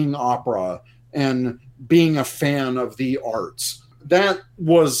 singing opera and being a fan of the arts. That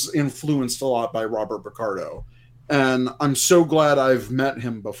was influenced a lot by Robert Picardo. And I'm so glad I've met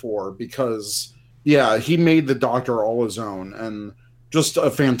him before because, yeah, he made the Doctor all his own and just a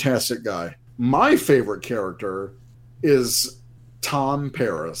fantastic guy. My favorite character is Tom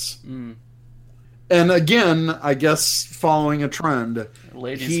Paris. Mm. And again, I guess following a trend.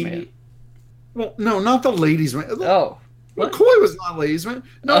 Ladies' man. Well, no, not the ladies' man. Oh. McCoy was not ladies' man.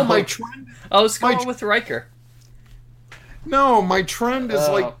 No, my trend. I was going with Riker. No, my trend is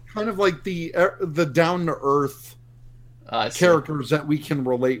kind of like the down-to-earth characters that we can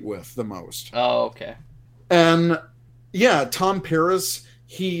relate with the most. Oh, okay. And yeah, Tom Paris,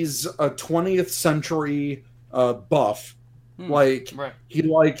 he's a 20th century buff. Like, right. He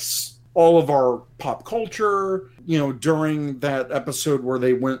likes all of our pop culture. During that episode where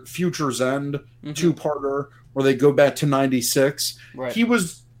they went Future's End, two-parter, where they go back to 96, right. He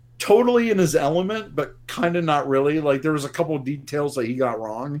was totally in his element, but kind of not really. Like, there was a couple of details that he got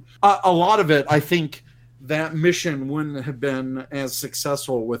wrong. A lot of it, I think, that mission wouldn't have been as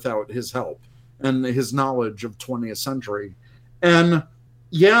successful without his help and his knowledge of 20th century. And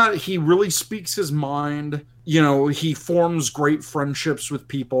yeah, he really speaks his mind. He forms great friendships with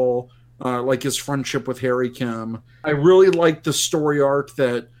people, like his friendship with Harry Kim. I really like the story arc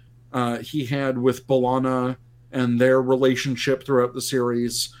that he had with B'Elanna and their relationship throughout the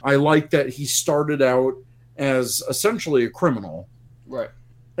series. I like that he started out as essentially a criminal. Right.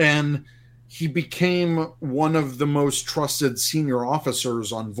 And he became one of the most trusted senior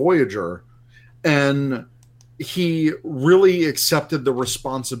officers on Voyager. And he really accepted the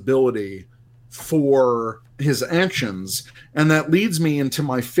responsibility for his actions. And that leads me into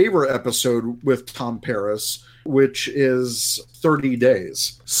my favorite episode with Tom Paris, which is 30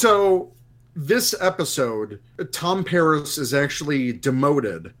 Days. So this episode, Tom Paris is actually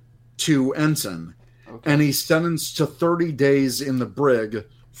demoted to ensign. Okay. And he's sentenced to 30 days in the brig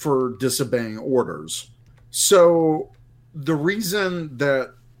for disobeying orders. So the reason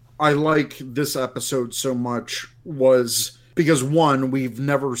that I like this episode so much was because, one, we've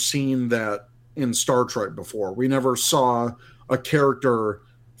never seen that in Star Trek before. We never saw a character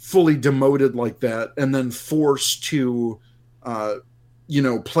fully demoted like that and then forced to,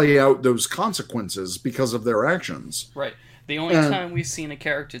 play out those consequences because of their actions. Right. The only time we've seen a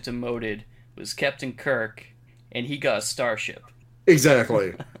character demoted was Captain Kirk, and he got a starship.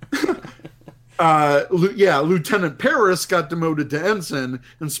 Exactly. Lieutenant Paris got demoted to ensign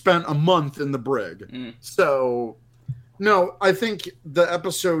and spent a month in the brig. So, no, I think the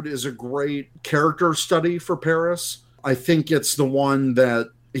episode is a great character study for Paris. I think it's the one that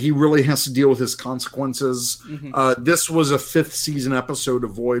he really has to deal with his consequences. This was a 5th season episode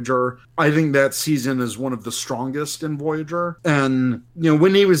of Voyager. I think that season is one of the strongest in Voyager. And,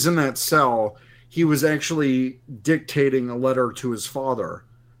 when he was in that cell, he was actually dictating a letter to his father,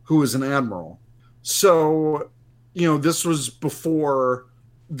 who was an admiral. So, this was before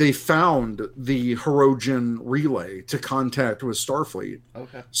they found the Hirogen relay to contact with Starfleet.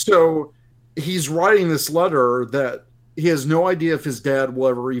 Okay. So he's writing this letter that he has no idea if his dad will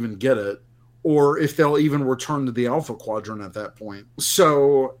ever even get it or if they'll even return to the Alpha Quadrant at that point.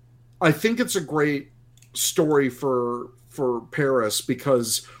 So I think it's a great story for for Paris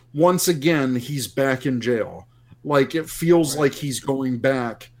because once again he's back in jail. Like it feels like he's going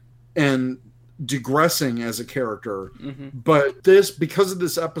back and digressing as a character. But because of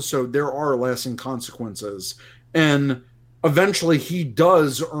this episode, there are lasting consequences, and eventually he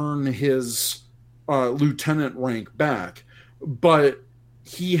does earn his lieutenant rank back, but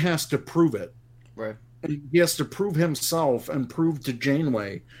he has to prove it. Right. And he has to prove himself and prove to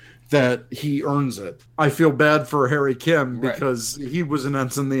Janeway that he earns it. I feel bad for Harry Kim because he was an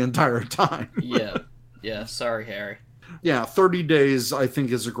ensign the entire time. Yeah. Sorry, Harry. Yeah, 30 Days, I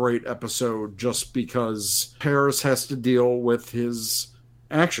think, is a great episode just because Paris has to deal with his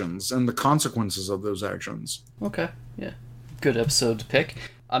actions and the consequences of those actions. Okay, yeah. Good episode to pick.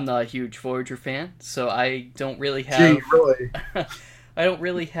 I'm not a huge Voyager fan, so I don't really have... I don't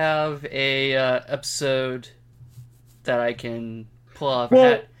really have a episode that I can pull off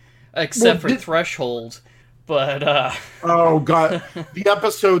except for Threshold. But, oh, God. The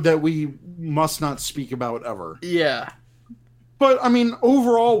episode that we must not speak about ever. Yeah. But, I mean,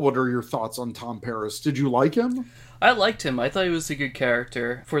 overall, what are your thoughts on Tom Paris? Did you like him? I liked him. I thought he was a good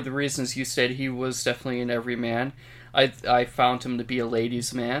character. For the reasons you said, he was definitely an everyman. I found him to be a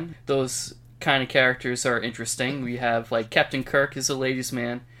ladies' man. Those kind of characters are interesting. We have, like, Captain Kirk is a ladies'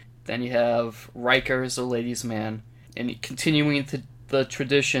 man. Then you have Riker as a ladies' man. And continuing the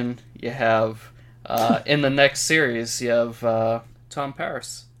tradition, you have... in the next series, you have Tom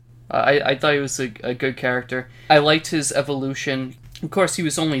Paris. I thought he was a good character. I liked his evolution. Of course, he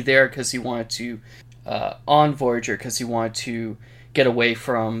was only there because he wanted to, on Voyager, because he wanted to get away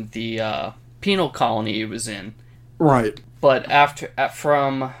from the penal colony he was in. Right. But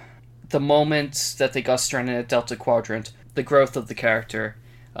from the moment that they got stranded at Delta Quadrant, the growth of the character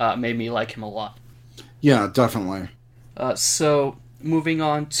made me like him a lot. Yeah, definitely. So, moving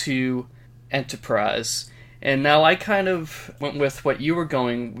on to Enterprise. And now I kind of went with what you were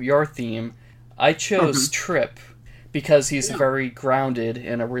going, your theme. I chose Trip because he's very grounded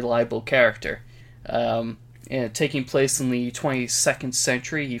and a reliable character. And taking place in the 22nd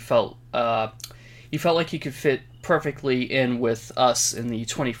century, he felt like he could fit perfectly in with us in the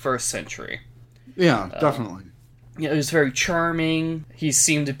 21st century. Yeah, definitely. He was very charming. He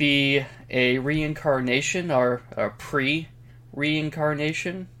seemed to be a reincarnation or a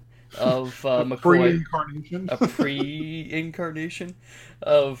pre-reincarnation of McCoy. A pre-incarnation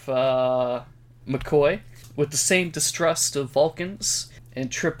of McCoy, with the same distrust of Vulcans. And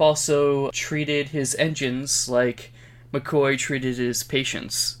Trip also treated his engines like McCoy treated his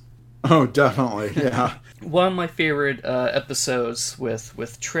patients. Oh, definitely, yeah. One of my favorite episodes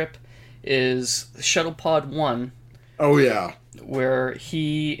with Trip is Shuttle Pod 1. Oh, yeah. Where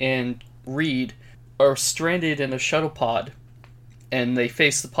he and Reed are stranded in a shuttle pod, and they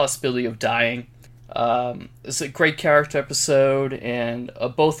face the possibility of dying. It's a great character episode, and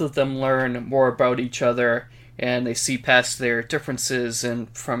both of them learn more about each other, and they see past their differences,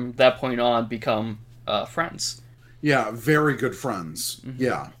 and from that point on become friends. Yeah, very good friends. Mm-hmm.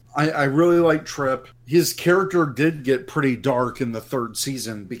 Yeah. I really like Trip. His character did get pretty dark in the third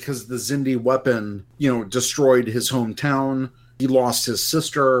season because the Xindi weapon, destroyed his hometown. He lost his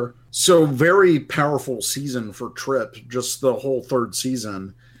sister. So very powerful season for Trip, just the whole third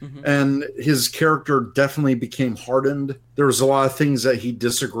season. Mm-hmm. And his character definitely became hardened. There was a lot of things that he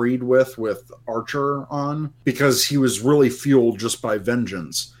disagreed with Archer on because he was really fueled just by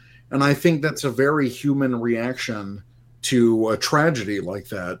vengeance. And I think that's a very human reaction to a tragedy like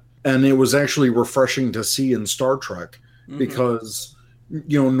that. And it was actually refreshing to see in Star Trek because,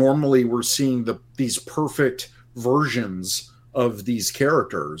 normally we're seeing these perfect versions of these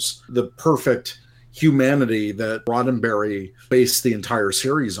characters, the perfect humanity that Roddenberry based the entire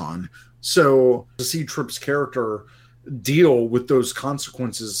series on. So to see Trip's character deal with those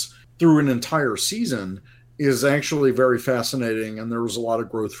consequences through an entire season is actually very fascinating, and there was a lot of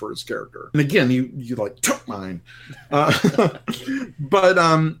growth for his character. And again, you like took mine, but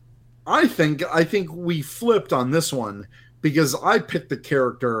I think we flipped on this one because I picked the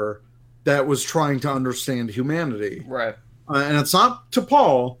character that was trying to understand humanity, right? And it's not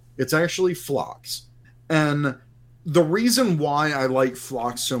T'Pol; it's actually Phlox. And the reason why I like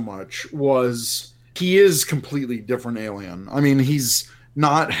Phlox so much was he is completely different alien. I mean, he's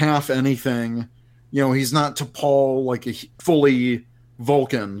not half anything. He's not T'Pol like a fully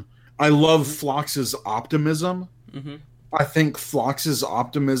Vulcan. I love Phlox's optimism. Mm-hmm. I think Phlox's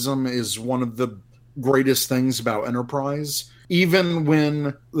optimism is one of the greatest things about Enterprise. Even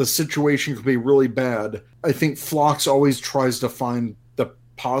when the situation could be really bad, I think Phlox always tries to find the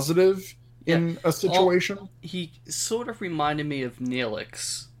positive in a situation. He sort of reminded me of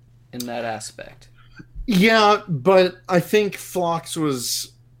Neelix in that aspect. Yeah, but I think Phlox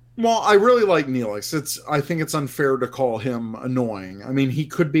was. Well, I really like Neelix. I think it's unfair to call him annoying. I mean, he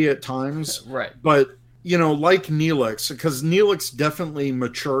could be at times, Right. but like Neelix, because Neelix definitely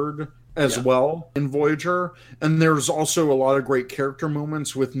matured as well in Voyager, and there's also a lot of great character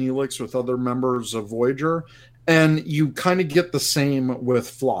moments with Neelix with other members of Voyager, and you kind of get the same with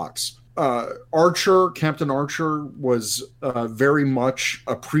Phlox. Captain Archer was very much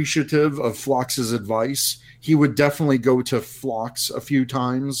appreciative of Phlox's advice. He would definitely go to Phlox a few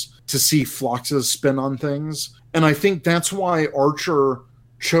times to see Phlox's spin on things. And I think that's why Archer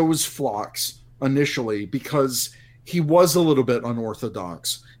chose Phlox initially, because he was a little bit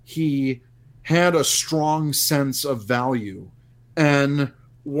unorthodox. He had a strong sense of value. And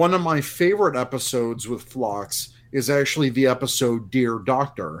one of my favorite episodes with Phlox is actually the episode Dear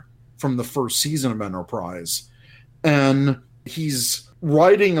Doctor from the first season of Enterprise. And he's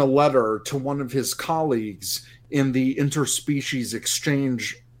writing a letter to one of his colleagues in the interspecies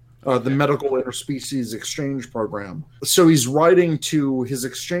exchange, the medical interspecies exchange program. So he's writing to his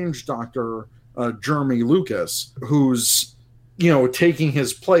exchange doctor, Jeremy Lucas, who's, taking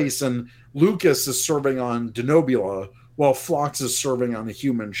his place. And Lucas is serving on Denobula while Phlox is serving on a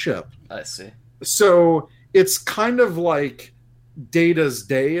human ship. I see. So it's kind of like Data's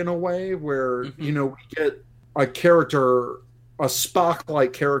Day in a way where, we get a character, a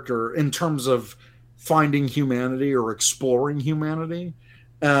Spock-like character in terms of finding humanity or exploring humanity.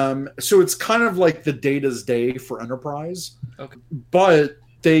 So it's kind of like the Data's Day for Enterprise. Okay. But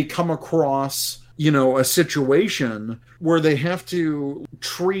they come across, a situation where they have to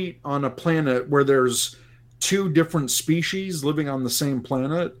treat on a planet where there's two different species living on the same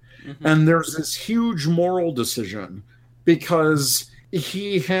planet. Mm-hmm. And there's this huge moral decision because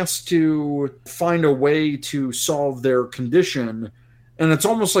he has to find a way to solve their condition. And it's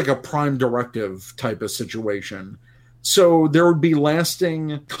almost like a prime directive type of situation. So there would be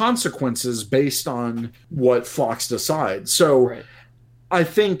lasting consequences based on what Phlox decides. So right. I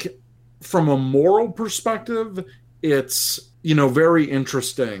think from a moral perspective, it's, very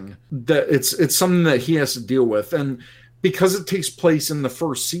interesting that it's something that he has to deal with. And because it takes place in the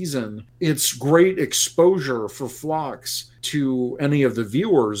first season, it's great exposure for Phlox to any of the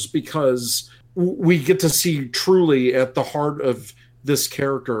viewers because we get to see truly at the heart of this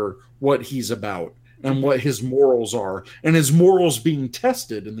character what he's about and what his morals are, and his morals being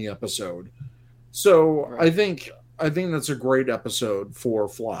tested in the episode. So right. I think that's a great episode for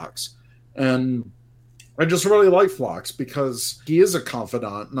Phlox. And I just really like Phlox because he is a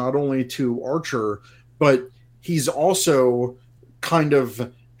confidant, not only to Archer, but he's also kind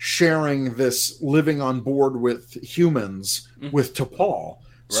of sharing this living on board with humans with T'Pol. Right.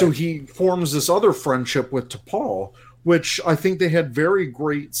 So he forms this other friendship with T'Pol, which I think they had very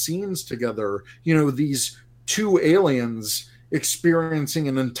great scenes together. These two aliens experiencing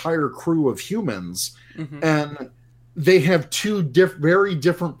an entire crew of humans. Mm-hmm. And they have two very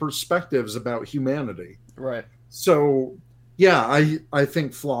different perspectives about humanity. Right. So, yeah, I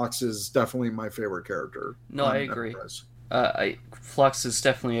think Phlox is definitely my favorite character. No, I agree. Phlox is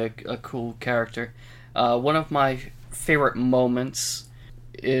definitely a cool character. One of my favorite moments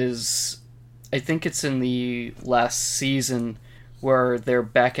is, I think it's in the last season where they're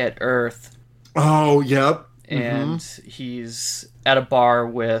back at Earth. Oh, yep. And he's at a bar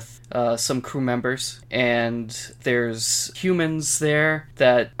with some crew members, and there's humans there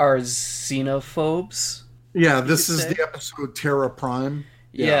that are xenophobes. Yeah, this is the episode Terra Prime.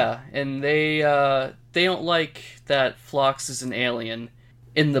 Yeah, and they don't like that Phlox is an alien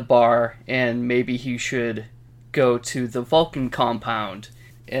in the bar, and maybe he should go to the Vulcan compound.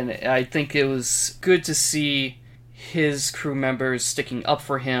 And I think it was good to see his crew members sticking up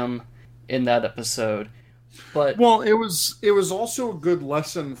for him in that episode. But it was also a good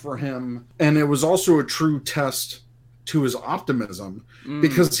lesson for him, and it was also a true test to his optimism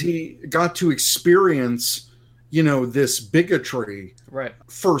because he got to experience, this bigotry right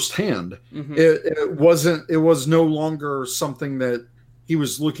firsthand. Mm-hmm. It was no longer something that he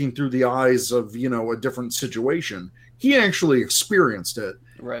was looking through the eyes of, a different situation. He actually experienced it.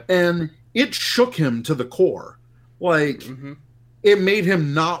 Right. And it shook him to the core. Like, it made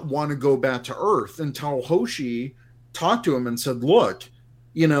him not want to go back to Earth until Hoshi talked to him and said, look,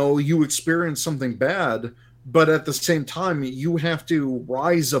 you experienced something bad, but at the same time, you have to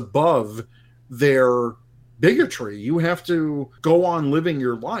rise above their bigotry. You have to go on living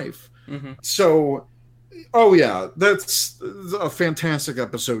your life. Mm-hmm. So, that's a fantastic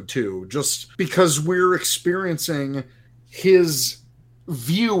episode too, just because we're experiencing his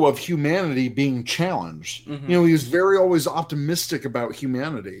view of humanity being challenged. Mm-hmm. He was very always optimistic about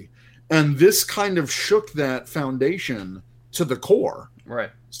humanity. And this kind of shook that foundation to the core. Right.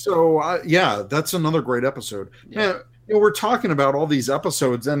 So, yeah, that's another great episode. Yeah. We're talking about all these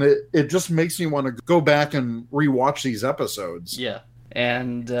episodes, and it just makes me want to go back and rewatch these episodes. Yeah.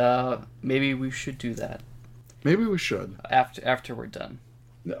 And maybe we should do that. Maybe we should. After we're done.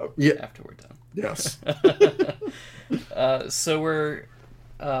 Yeah. After we're done. Yes. So we're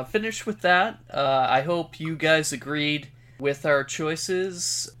finished with that. I hope you guys agreed with our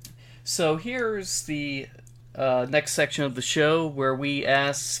choices. So here's the next section of the show where we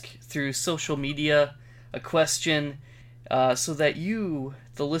ask through social media a question so that you,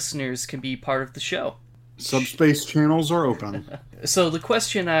 the listeners, can be part of the show. Subspace channels are open. So the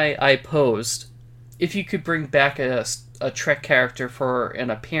question I posed, if you could bring back a Trek character for an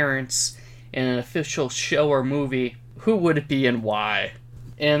appearance in an official show or movie, who would it be and why?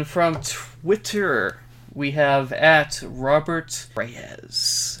 And from Twitter, we have at Robert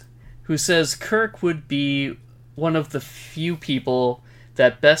Reyes, who says Kirk would be one of the few people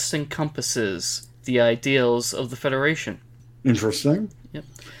that best encompasses the ideals of the Federation. Interesting. Yep.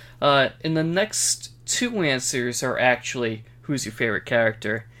 And the next two answers are actually who's your favorite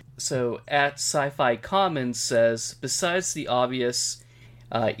character. So at Sci-Fi Commons says, besides the obvious,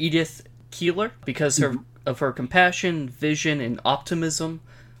 Edith Keeler, because of her compassion, vision, and optimism.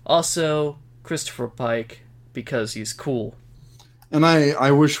 Also, Christopher Pike, because he's cool. And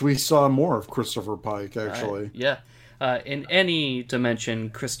I wish we saw more of Christopher Pike, actually. Yeah. In any dimension,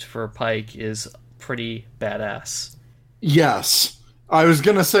 Christopher Pike is pretty badass. Yes. I was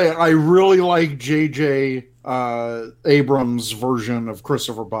going to say, I really like J.J. Abrams' version of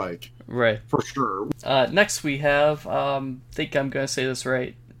Christopher Pike. Right. For sure. Next we have, think I'm going to say this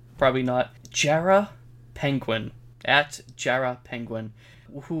right, probably not, Jara Penguin, at Jara Penguin,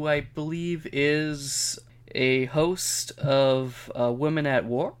 who I believe is a host of Women at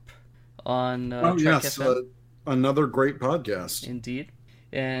Warp on Trek FM. Another great podcast. Indeed.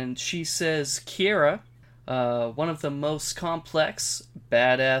 And she says, Kira, one of the most complex,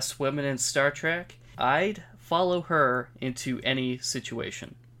 badass women in Star Trek, I'd follow her into any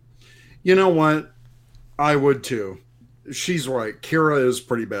situation. You know what? I would too. She's right. Kira is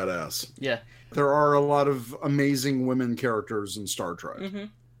pretty badass. Yeah. There are a lot of amazing women characters in Star Trek. Mm-hmm.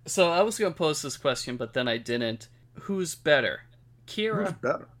 So I was going to pose this question, but then I didn't. Who's better?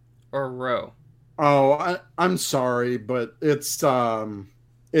 Kira or Ro? Oh, I'm sorry, but it's Kira.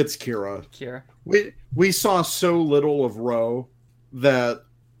 Kira. We saw so little of Ro that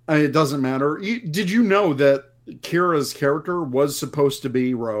it doesn't matter. Did you know that Kira's character was supposed to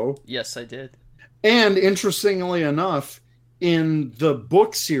be Ro? Yes, I did. And interestingly enough, in the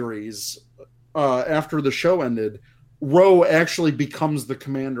book series, after the show ended, Ro actually becomes the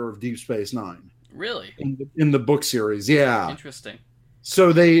commander of Deep Space Nine. Really? In the book series, yeah. Interesting.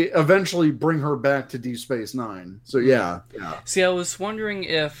 So they eventually bring her back to Deep Space Nine. So yeah. See, I was wondering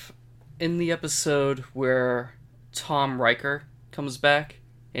if in the episode where Tom Riker comes back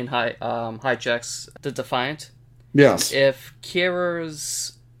and hijacks the Defiant, yes, if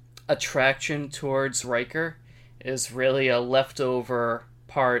Kira's attraction towards Riker is really a leftover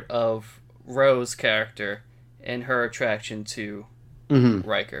part of Ro's character and her attraction to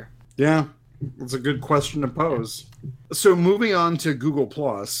Riker. Yeah, that's a good question to pose. So moving on to Google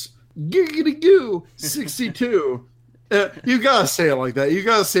Plus, giggity goo 62. You gotta say it like that. You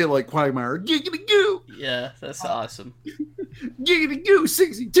gotta say it like Quagmire. Giggity goo. Yeah, that's awesome. Giggity goo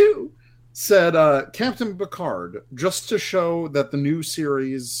 62 said Captain Picard, just to show that the new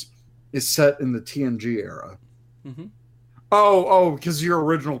series is set in the TNG era. Mm-hmm. Oh, because your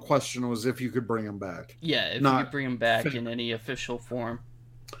original question was if you could bring him back. Yeah, if you could bring him back in any official form.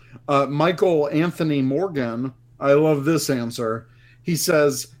 Michael Anthony Morgan, I love this answer. He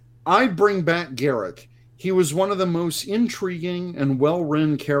says, I'd bring back Garrick. He was one of the most intriguing and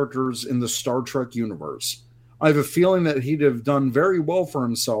well-written characters in the Star Trek universe. I have a feeling that he'd have done very well for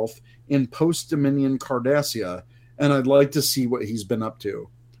himself in post-Dominion Cardassia, and I'd like to see what he's been up to.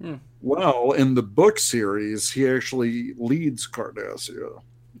 Well, in the book series, he actually leads Cardassia.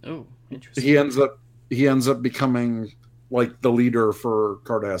 Oh, interesting. He ends up becoming like the leader for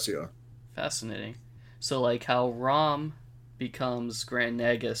Cardassia. Fascinating. So, like how Rom becomes Grand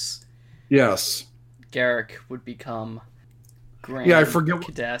Nagus. Yes. Garrick would become Grand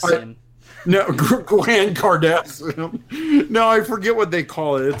Cardassian. Grand Cardassian. No, I forget what they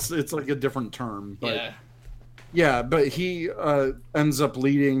call it. It's like a different term. But yeah. Yeah, but he ends up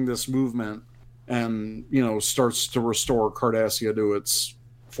leading this movement and, starts to restore Cardassia to its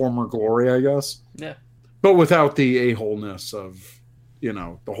former glory, I guess. Yeah. But without the a-holeness of, the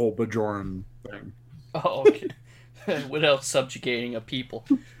whole Bajoran thing. Oh, okay. Without subjugating a people.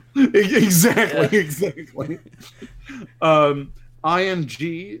 Exactly.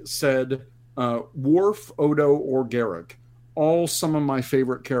 ING said Worf, Odo, or Garrick. All some of my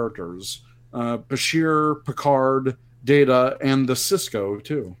favorite characters. Bashir, Picard, Data, and the Cisco,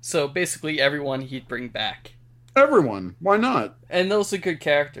 too. So basically everyone he'd bring back. Everyone. Why not? And those are good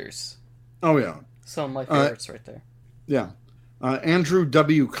characters. Oh, yeah. Some of my favorites right there. Yeah. Andrew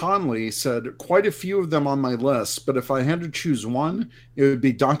W. Conley said, quite a few of them on my list, but if I had to choose one, it would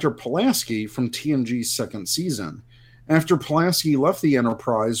be Dr. Pulaski from TNG's second season. After Pulaski left the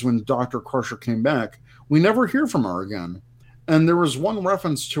Enterprise when Dr. Crusher came back, we never hear from her again. And there was one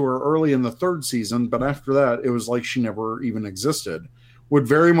reference to her early in the third season, but after that, it was like she never even existed. Would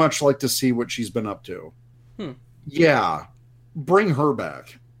very much like to see what she's been up to. Yeah, bring her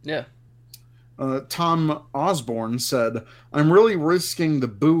back. Yeah. Tom Osborne said, I'm really risking the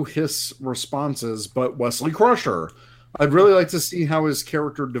boo hiss responses, but Wesley Crusher. I'd really like to see how his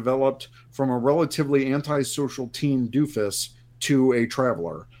character developed from a relatively antisocial teen doofus to a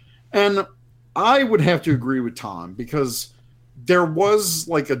traveler. And I would have to agree with Tom, because there was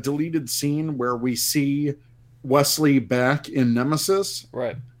like a deleted scene where we see Wesley back in Nemesis.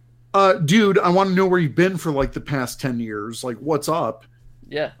 Right. Dude, I want to know where you've been for like the past 10 years. Like, what's up?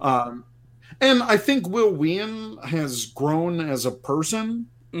 Yeah. And I think Will Wheaton has grown as a person,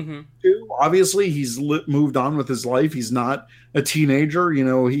 too. Obviously, he's moved on with his life. He's not a teenager. You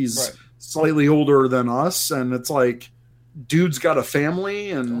know, he's slightly older than us. And it's like, dude's got a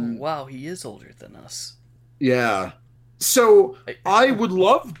family. And wow, he is older than us. Yeah. So I would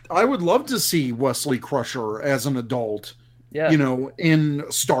love to see Wesley Crusher as an adult, yeah, you know, in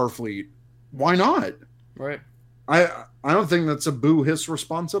Starfleet. Why not? Right. I don't think that's a boo hiss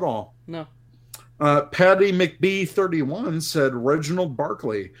response at all. No. Patty McBee31 said Reginald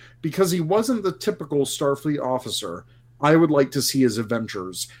Barclay, because he wasn't the typical Starfleet officer. I would like to see his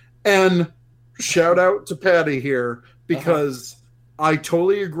adventures. And shout out to Patty here, because I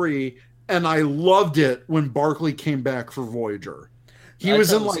totally agree. And I loved it when Barclay came back for Voyager. He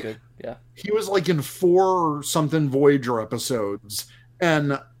was in like, he was like in 4 or something Voyager episodes.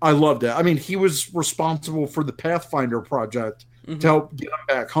 And I loved it. I mean, he was responsible for the Pathfinder project to help get him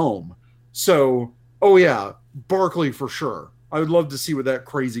back home. So, oh yeah, Barclay for sure. I would love to see what that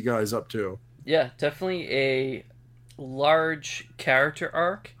crazy guy's up to. Yeah, definitely a large character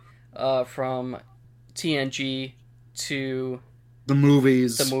arc from TNG to the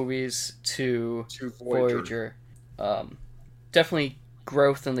movies to Voyager. Definitely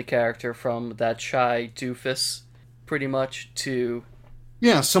growth in the character from that shy doofus pretty much to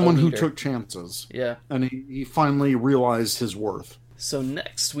someone who took chances. Yeah. And he finally realized his worth. So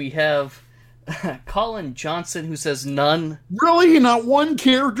next we have Colin Johnson, who says none. Really? Not one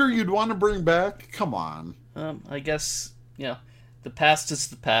character you'd want to bring back? Come on. I guess, the past is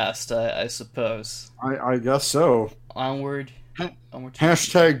the past, I suppose. I guess so. Onward.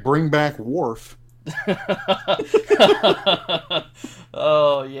 Hashtag bring back Worf.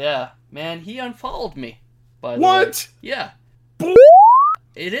 Oh, yeah. Man, he unfollowed me, by the way. What? Yeah.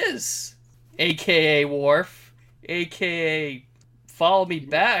 It is. AKA Worf. AKA follow me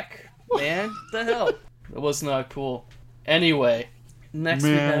back, man. What the hell? That was not cool. Anyway, next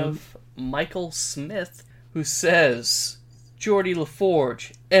we have Michael Smith, who says Geordie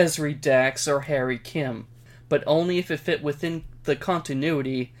LaForge, Ezri Dax, or Harry Kim, but only if it fit within the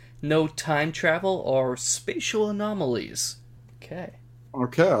continuity, no time travel or spatial anomalies. Okay,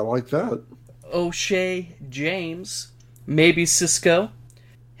 I like that. O'Shea James, maybe Cisco.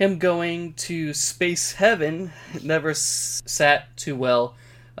 Him going to space heaven never sat too well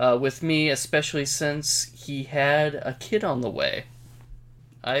with me, especially since he had a kid on the way.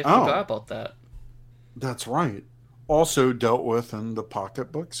 I forgot about that. That's right. Also dealt with in the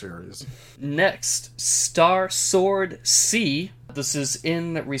Pocketbook series. Next, Star Sword C. This is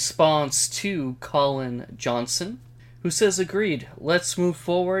in response to Colin Johnson, who says, agreed, let's move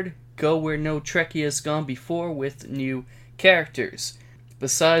forward, go where no Trekkie has gone before with new characters.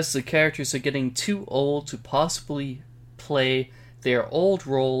 Besides, the characters are getting too old to possibly play their old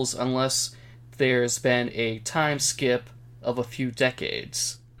roles unless there's been a time skip of a few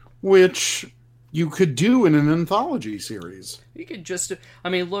decades. Which you could do in an anthology series. You could just...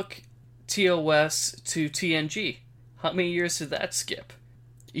 look, TOS to TNG. How many years did that skip?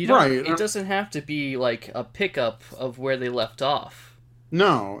 You don't, right. It doesn't have to be like a pickup of where they left off.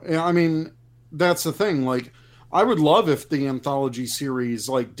 No, I mean, that's the thing. Like, I would love if the anthology series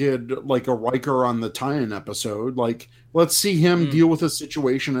did a Riker on the tie-in episode. Like, let's see him deal with a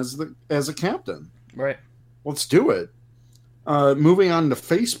situation as a captain. Right. Let's do it. Moving on to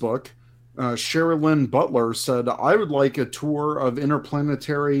Facebook, Sherilyn Butler said, I would like a tour of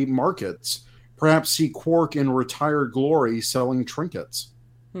interplanetary markets. Perhaps see Quark in retired glory selling trinkets.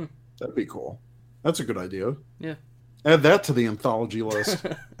 That'd be cool. That's a good idea. Yeah. Add that to the anthology list.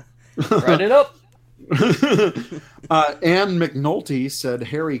 Write it up. Anne McNulty said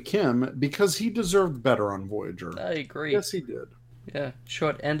Harry Kim because he deserved better on Voyager. I agree. Yes, he did. Yeah,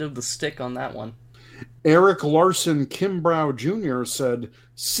 short end of the stick on that one. Eric Larson Kimbrough Jr. said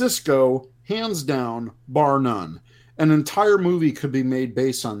Cisco, hands down, bar none. An entire movie could be made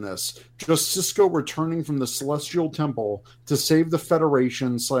based on this. Just Cisco returning from the Celestial Temple to save the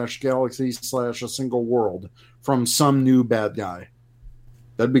Federation / Galaxy / a single world from some new bad guy.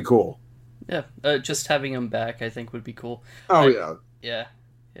 That'd be cool. Yeah, just having him back, I think, would be cool. Yeah. Yeah.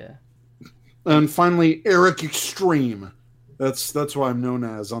 And finally, Eric Extreme. That's what I'm known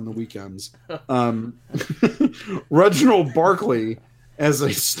as on the weekends. Reginald Barclay as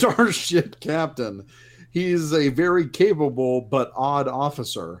a starship captain. He's a very capable but odd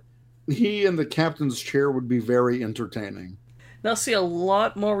officer. He in the captain's chair would be very entertaining. Now, see, a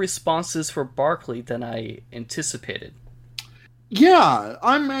lot more responses for Barclay than I anticipated. Yeah,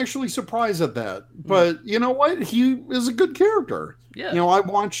 I'm actually surprised at that. But you know what? He is a good character. Yeah. You know, I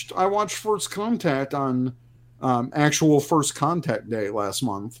watched First Contact on actual First Contact Day last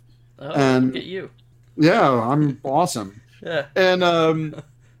month. Oh, and look at you. Yeah, I'm awesome. Yeah.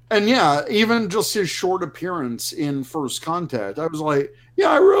 And yeah, even just his short appearance in First Contact, I was like, yeah,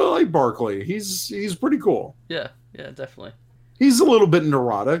 I really like Barclay. He's pretty cool. Yeah, definitely. He's a little bit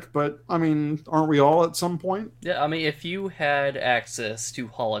neurotic, but I mean, aren't we all at some point? Yeah, I mean, if you had access to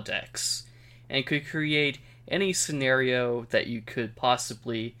holodecks and could create any scenario that you could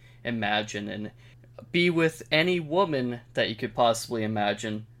possibly imagine and be with any woman that you could possibly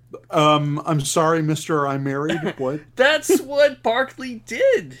imagine. I'm sorry, Mr. I'm married. What? That's what Barclay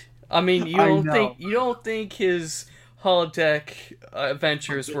did. I mean, you don't think his holodeck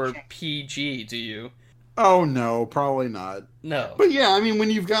adventures were PG, do you? Oh no, probably not. No. But yeah, I mean,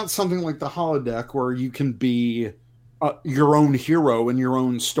 when you've got something like the holodeck where you can be your own hero in your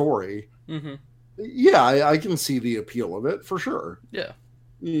own story, yeah, I can see the appeal of it for sure. Yeah.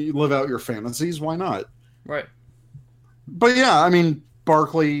 You live out your fantasies, why not? Right. But yeah, I mean,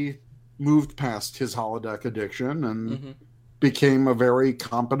 Barclay moved past his holodeck addiction and became a very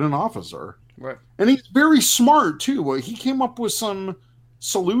competent officer. Right. And he's very smart too. He came up with some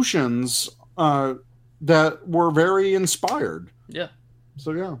solutions that were very inspired. Yeah.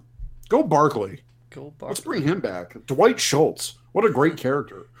 So yeah, go Barclay. Go Barclay. Let's bring him back. Dwight Schultz. What a great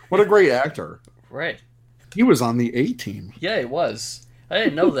character. What a great actor. Right. He was on the A-Team. Yeah, he was. I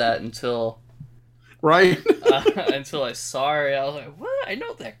didn't know that until... Right? Until I saw her. I was like, what? I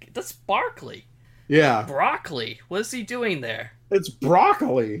know that. That's Barclay. Yeah. Broccoli. What is he doing there? It's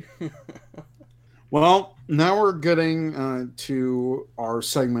broccoli. Well, now we're getting to our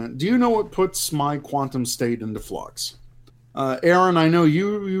segment. Do you know what puts my quantum state into flux? Aaron, I know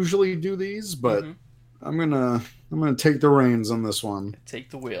you usually do these, but I'm gonna take the reins on this one. Take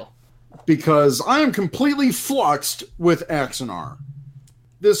the wheel. Because I am completely fluxed with Axanar.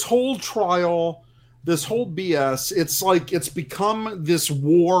 This whole trial, this whole BS, it's like it's become this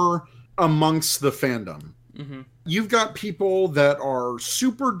war amongst the fandom. You've got people that are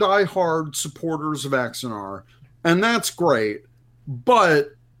super diehard supporters of Axanar, and that's great. But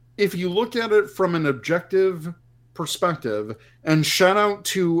if you look at it from an objective perspective, and shout out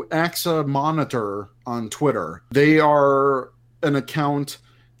to AXA Monitor on Twitter. They are an account,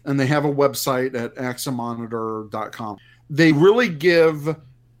 and they have a website at axamonitor.com. They really give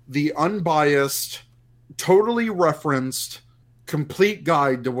the unbiased, totally referenced, complete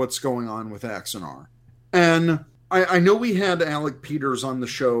guide to what's going on with Axanar. And I know we had Alec Peters on the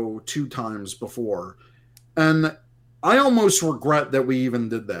show 2 times before, and I almost regret that we even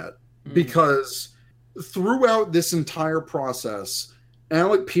did that, because throughout this entire process,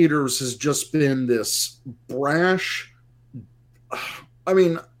 Alec Peters has just been this brash, I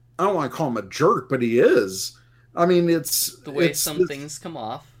mean, I don't want to call him a jerk, but he is. I mean, it's... The way some things come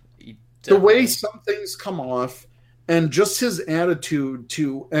off. The way some things come off, and just his attitude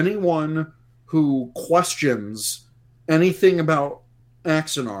to anyone who questions anything about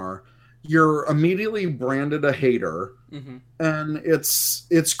Axanar, you're immediately branded a hater, and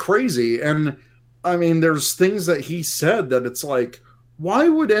it's crazy. And I mean, there's things that he said that it's like, why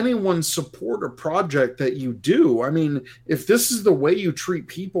would anyone support a project that you do? I mean, if this is the way you treat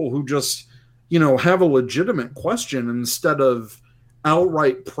people who just, have a legitimate question instead of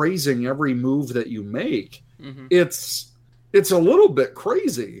outright praising every move that you make, it's a little bit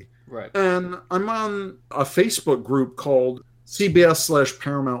crazy. Right. And I'm on a Facebook group called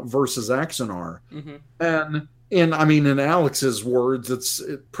CBS/Paramount versus Axanar. And I mean, in Alex's words, it's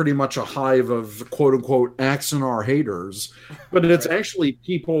pretty much a hive of quote unquote Axanar haters, but it's actually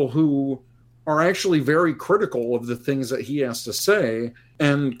people who are actually very critical of the things that he has to say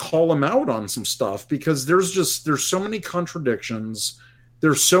and call him out on some stuff, because there's so many contradictions.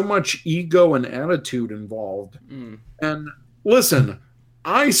 There's so much ego and attitude involved. And listen,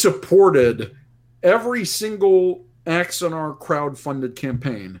 I supported every single Axanar crowdfunded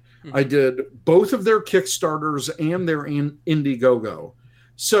campaign. I did both of their Kickstarters and their Indiegogo.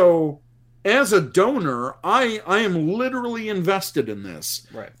 So as a donor, I am literally invested in this.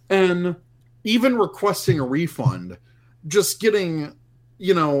 Right. And even requesting a refund, just getting,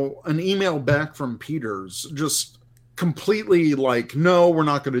 an email back from Peters, just completely like, no, we're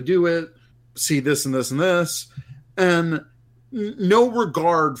not going to do it. See this and this and this. And no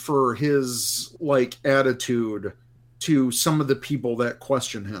regard for his attitude to some of the people that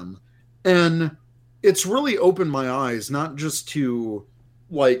question him. And it's really opened my eyes, not just to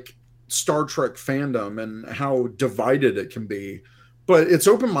Star Trek fandom and how divided it can be, but it's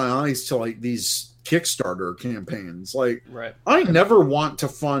opened my eyes to these Kickstarter campaigns. Right. I never want to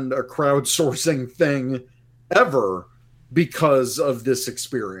fund a crowdsourcing thing ever because of this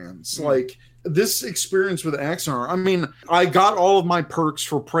experience. This experience with Axanar, I mean, I got all of my perks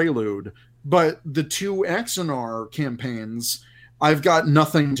for Prelude, but the two Axanar campaigns, I've got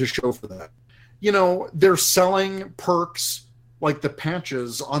nothing to show for that. They're selling perks like the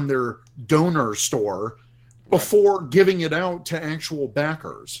patches on their donor store before giving it out to actual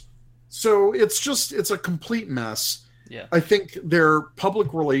backers. So it's a complete mess. Yeah. I think their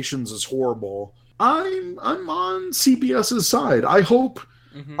public relations is horrible. I'm on CBS's side. I hope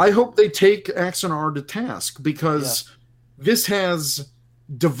they take Axanar to task, because this has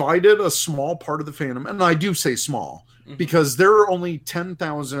divided a small part of the fandom, and I do say small because there are only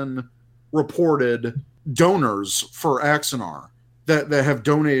 10,000 reported donors for Axanar that have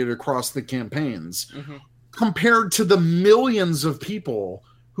donated across the campaigns, compared to the millions of people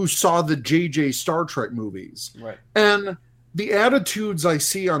who saw the JJ Star Trek movies. Right. And the attitudes I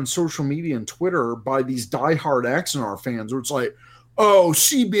see on social media and Twitter by these diehard Axanar fans, where it's like, oh,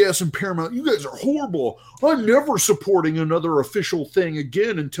 CBS and Paramount, you guys are horrible. I'm never supporting another official thing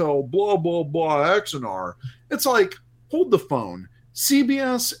again until blah, blah, blah, Axanar. It's like, hold the phone.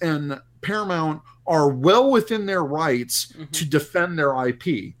 CBS and Paramount are well within their rights to defend their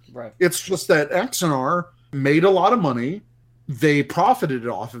IP. Right. It's just that Axanar made a lot of money. They profited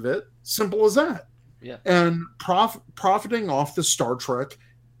off of it. Simple as that. Yeah. And profiting off the Star Trek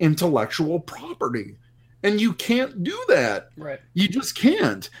intellectual property. And you can't do that. Right. You just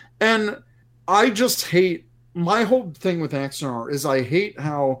can't. And I just hate, my whole thing with Axanar is I hate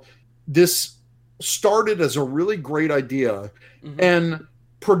how this started as a really great idea and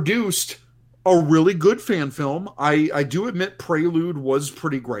produced a really good fan film. I do admit Prelude was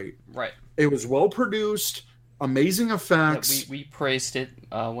pretty great. Right. It was well produced, amazing effects. Yeah, we praised it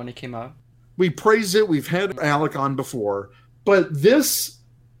when it came out. We praised it. We've had Alec on before. But this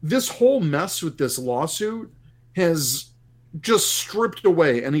whole mess with this lawsuit has just stripped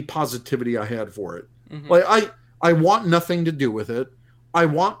away any positivity I had for it. I want nothing to do with it. I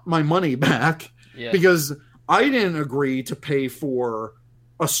want my money back because I didn't agree to pay for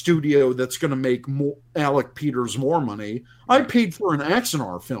a studio that's going to make Alec Peters more money. I paid for an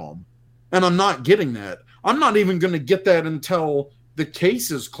Axanar film, and I'm not getting that. I'm not even going to get that until the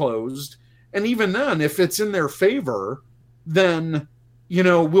case is closed. And even then, if it's in their favor, then,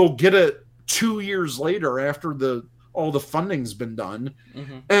 we'll get it 2 years later after all the funding's been done.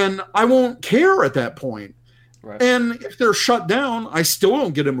 And I won't care at that point. Right. And if they're shut down, I still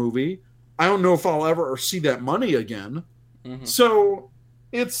don't get a movie. I don't know if I'll ever see that money again. So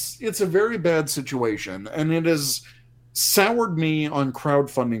it's a very bad situation, and it has soured me on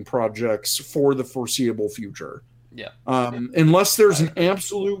crowdfunding projects for the foreseeable future. Yeah. Unless there's an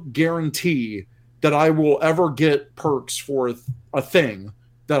absolute guarantee that I will ever get perks for a thing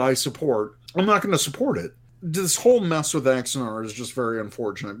that I support, I'm not going to support it. This whole mess with Axanar is just very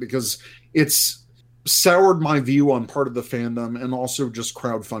unfortunate because it's soured my view on part of the fandom and also just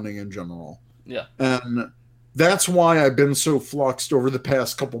crowdfunding in general. Yeah. And that's why I've been so fluxed over the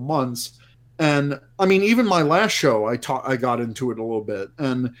past couple months. And I mean, even my last show, I got into it a little bit,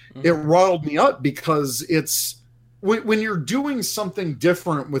 and it riled me up because it's when you're doing something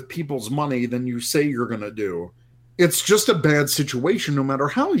different with people's money than you say you're going to do, it's just a bad situation no matter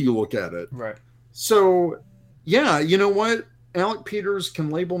how you look at it. Right. So, yeah, you know what? Alec Peters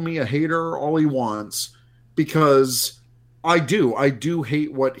can label me a hater all he wants because I do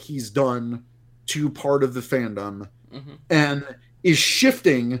hate what he's done to part of the fandom. and is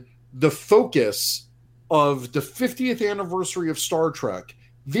shifting the focus of the 50th anniversary of Star Trek.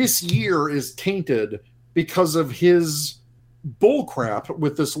 This year is tainted because of his bullcrap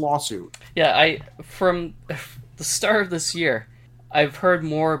with this lawsuit. Yeah, from the start of this year, I've heard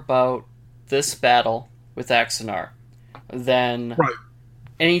more about this battle with Axanar than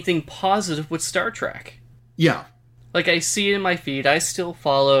anything positive with Star Trek. Yeah. Like, I see it in my feed. I still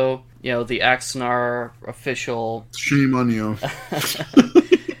follow, the Axanar official. Shame on you.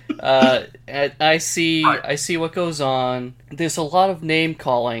 I see what goes on. There's a lot of name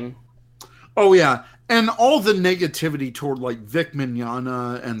calling. Oh yeah, and all the negativity toward like Vic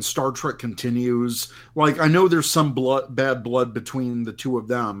Mignogna and Star Trek Continues. Like, I know there's some bad blood between the two of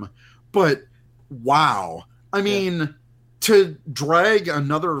them, but wow. I mean, to drag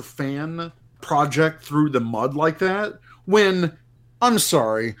another fan project through the mud like that, when, I'm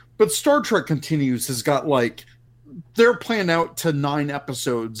sorry, but Star Trek Continues has got like, they're planned out to 9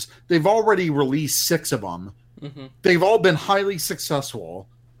 episodes. They've already released 6 of them. They've all been highly successful.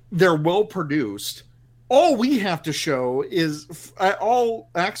 They're well produced. All we have to show is, all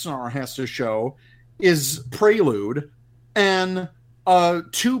Axanar has to show is Prelude and a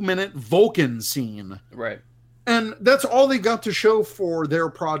 2-minute Vulcan scene. Right. And that's all they got to show for their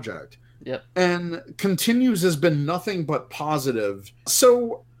project. Yep. And Continues has been nothing but positive.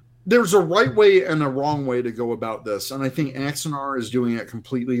 So there's a right way and a wrong way to go about this. And I think Axanar is doing it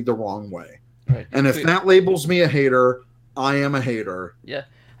completely the wrong way. Right. And if that labels me a hater, I am a hater. Yeah.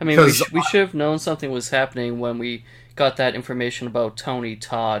 I mean, we should have known something was happening when we got that information about Tony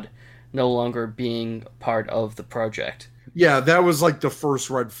Todd no longer being part of the project. Yeah, that was like the first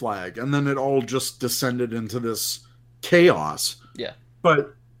red flag. And then it all just descended into this chaos. Yeah.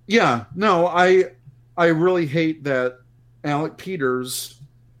 But yeah, no, I really hate that Alec Peters,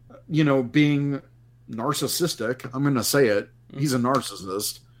 being narcissistic, I'm going to say it, he's a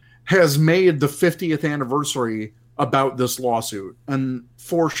narcissist, has made the 50th anniversary about this lawsuit. And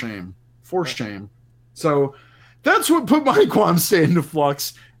for shame. So that's what put my qualm state into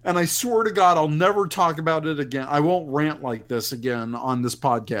flux. And I swear to God, I'll never talk about it again. I won't rant like this again on this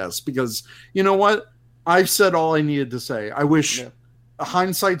podcast because, you know what? I've said all I needed to say. I wish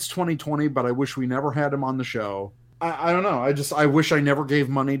hindsight's 2020, but I wish we never had him on the show. I don't know. I wish I never gave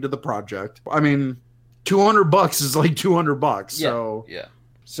money to the project. I mean, $200 is like $200. So yeah.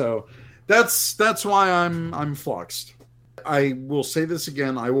 So that's why I'm fluxed. I will say this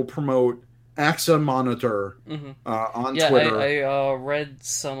again. I will promote AXA Monitor on Twitter. I read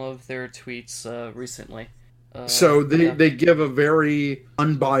some of their tweets recently. So they give a very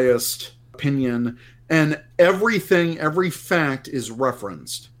unbiased opinion, and every fact is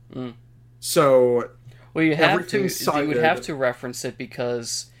referenced. So well, you would have to reference it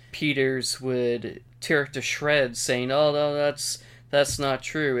because Peters would tear it to shreds, saying, "Oh no, that's not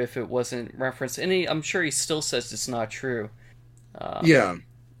true." If it wasn't referenced, and I'm sure he still says it's not true.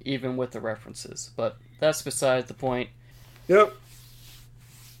 Even with the references, but that's beside the point. Yep.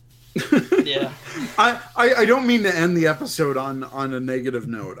 Yeah. I don't mean to end the episode on a negative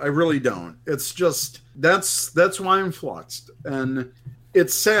note. I really don't. It's just that's why I'm fluxed. And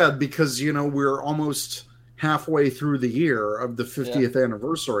it's sad because, we're almost halfway through the year of the 50th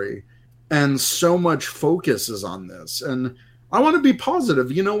anniversary and so much focus is on this. And I want to be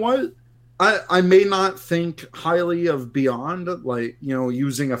positive. You know what? I may not think highly of Beyond, like,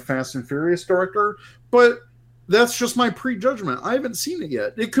 using a Fast and Furious director, but that's just my prejudgment. I haven't seen it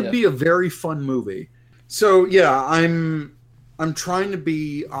yet. It could be a very fun movie. So yeah, I'm trying to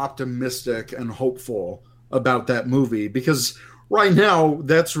be optimistic and hopeful about that movie because right now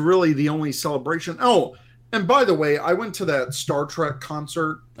that's really the only celebration. Oh, and by the way, I went to that Star Trek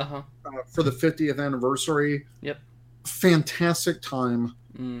concert for the 50th anniversary. Yep. Fantastic time.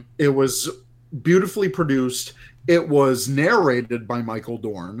 It was beautifully produced. It was narrated by Michael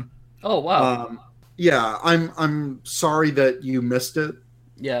Dorn. Oh wow! Yeah, I'm sorry that you missed it.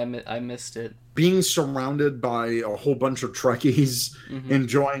 Yeah, I missed it. Being surrounded by a whole bunch of Trekkies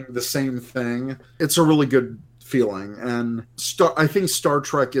enjoying the same thing, it's a really good feeling. And I think Star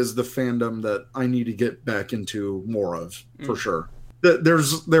Trek is the fandom that I need to get back into more of, for sure.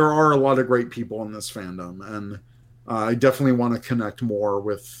 There are a lot of great people in this fandom, and I definitely want to connect more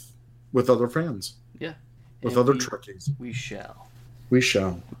with other fans. Yeah. With other Trekkies. We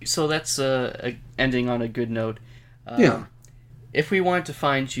shall. So that's ending on a good note. Yeah. If we wanted to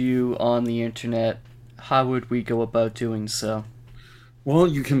find you on the internet, how would we go about doing so? Well,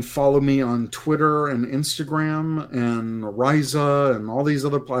 you can follow me on Twitter and Instagram and Ryza and all these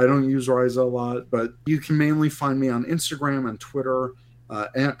other... I don't use Ryza a lot, but you can mainly find me on Instagram and Twitter.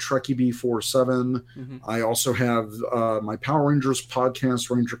 at TrekkieB47. I also have my Power Rangers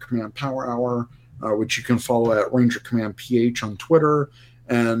podcast, Ranger Command Power Hour, which you can follow at Ranger Command PH on Twitter,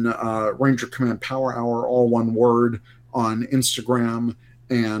 and Ranger Command Power Hour, all one word, on Instagram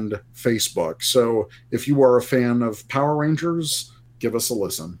and Facebook. So if you are a fan of Power Rangers, give us a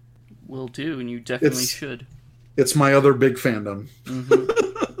listen. Will do, and you definitely should. It's my other big fandom.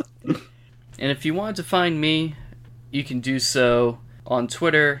 And if you want to find me, you can do so on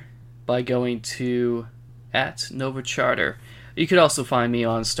Twitter by going to @NovaCharter. You could also find me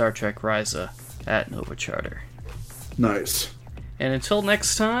on Star Trek Ryza @NovaCharter. Nice. And until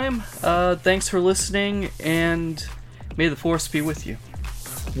next time, thanks for listening, and may the Force be with you.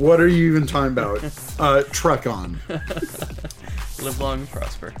 What are you even talking about? Trek on. Live long and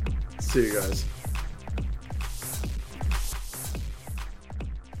prosper. See you guys.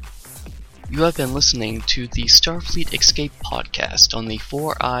 You have been listening to the Starfleet Escape Podcast on the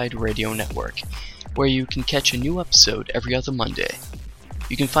Four-Eyed Radio Network, where you can catch a new episode every other Monday.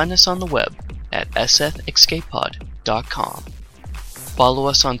 You can find us on the web at sfescapepod.com. Follow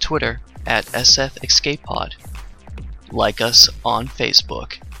us on Twitter at sfescapepod. Like us on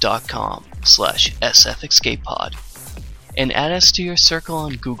facebook.com/sfescapepod. And add us to your circle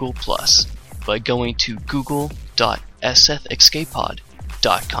on Google Plus by going to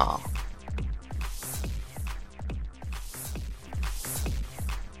google.sfescapepod.com.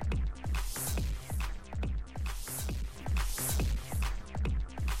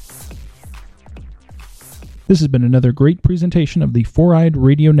 This has been another great presentation of the Four-Eyed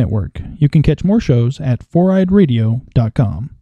Radio Network. You can catch more shows at foureyedradio.com.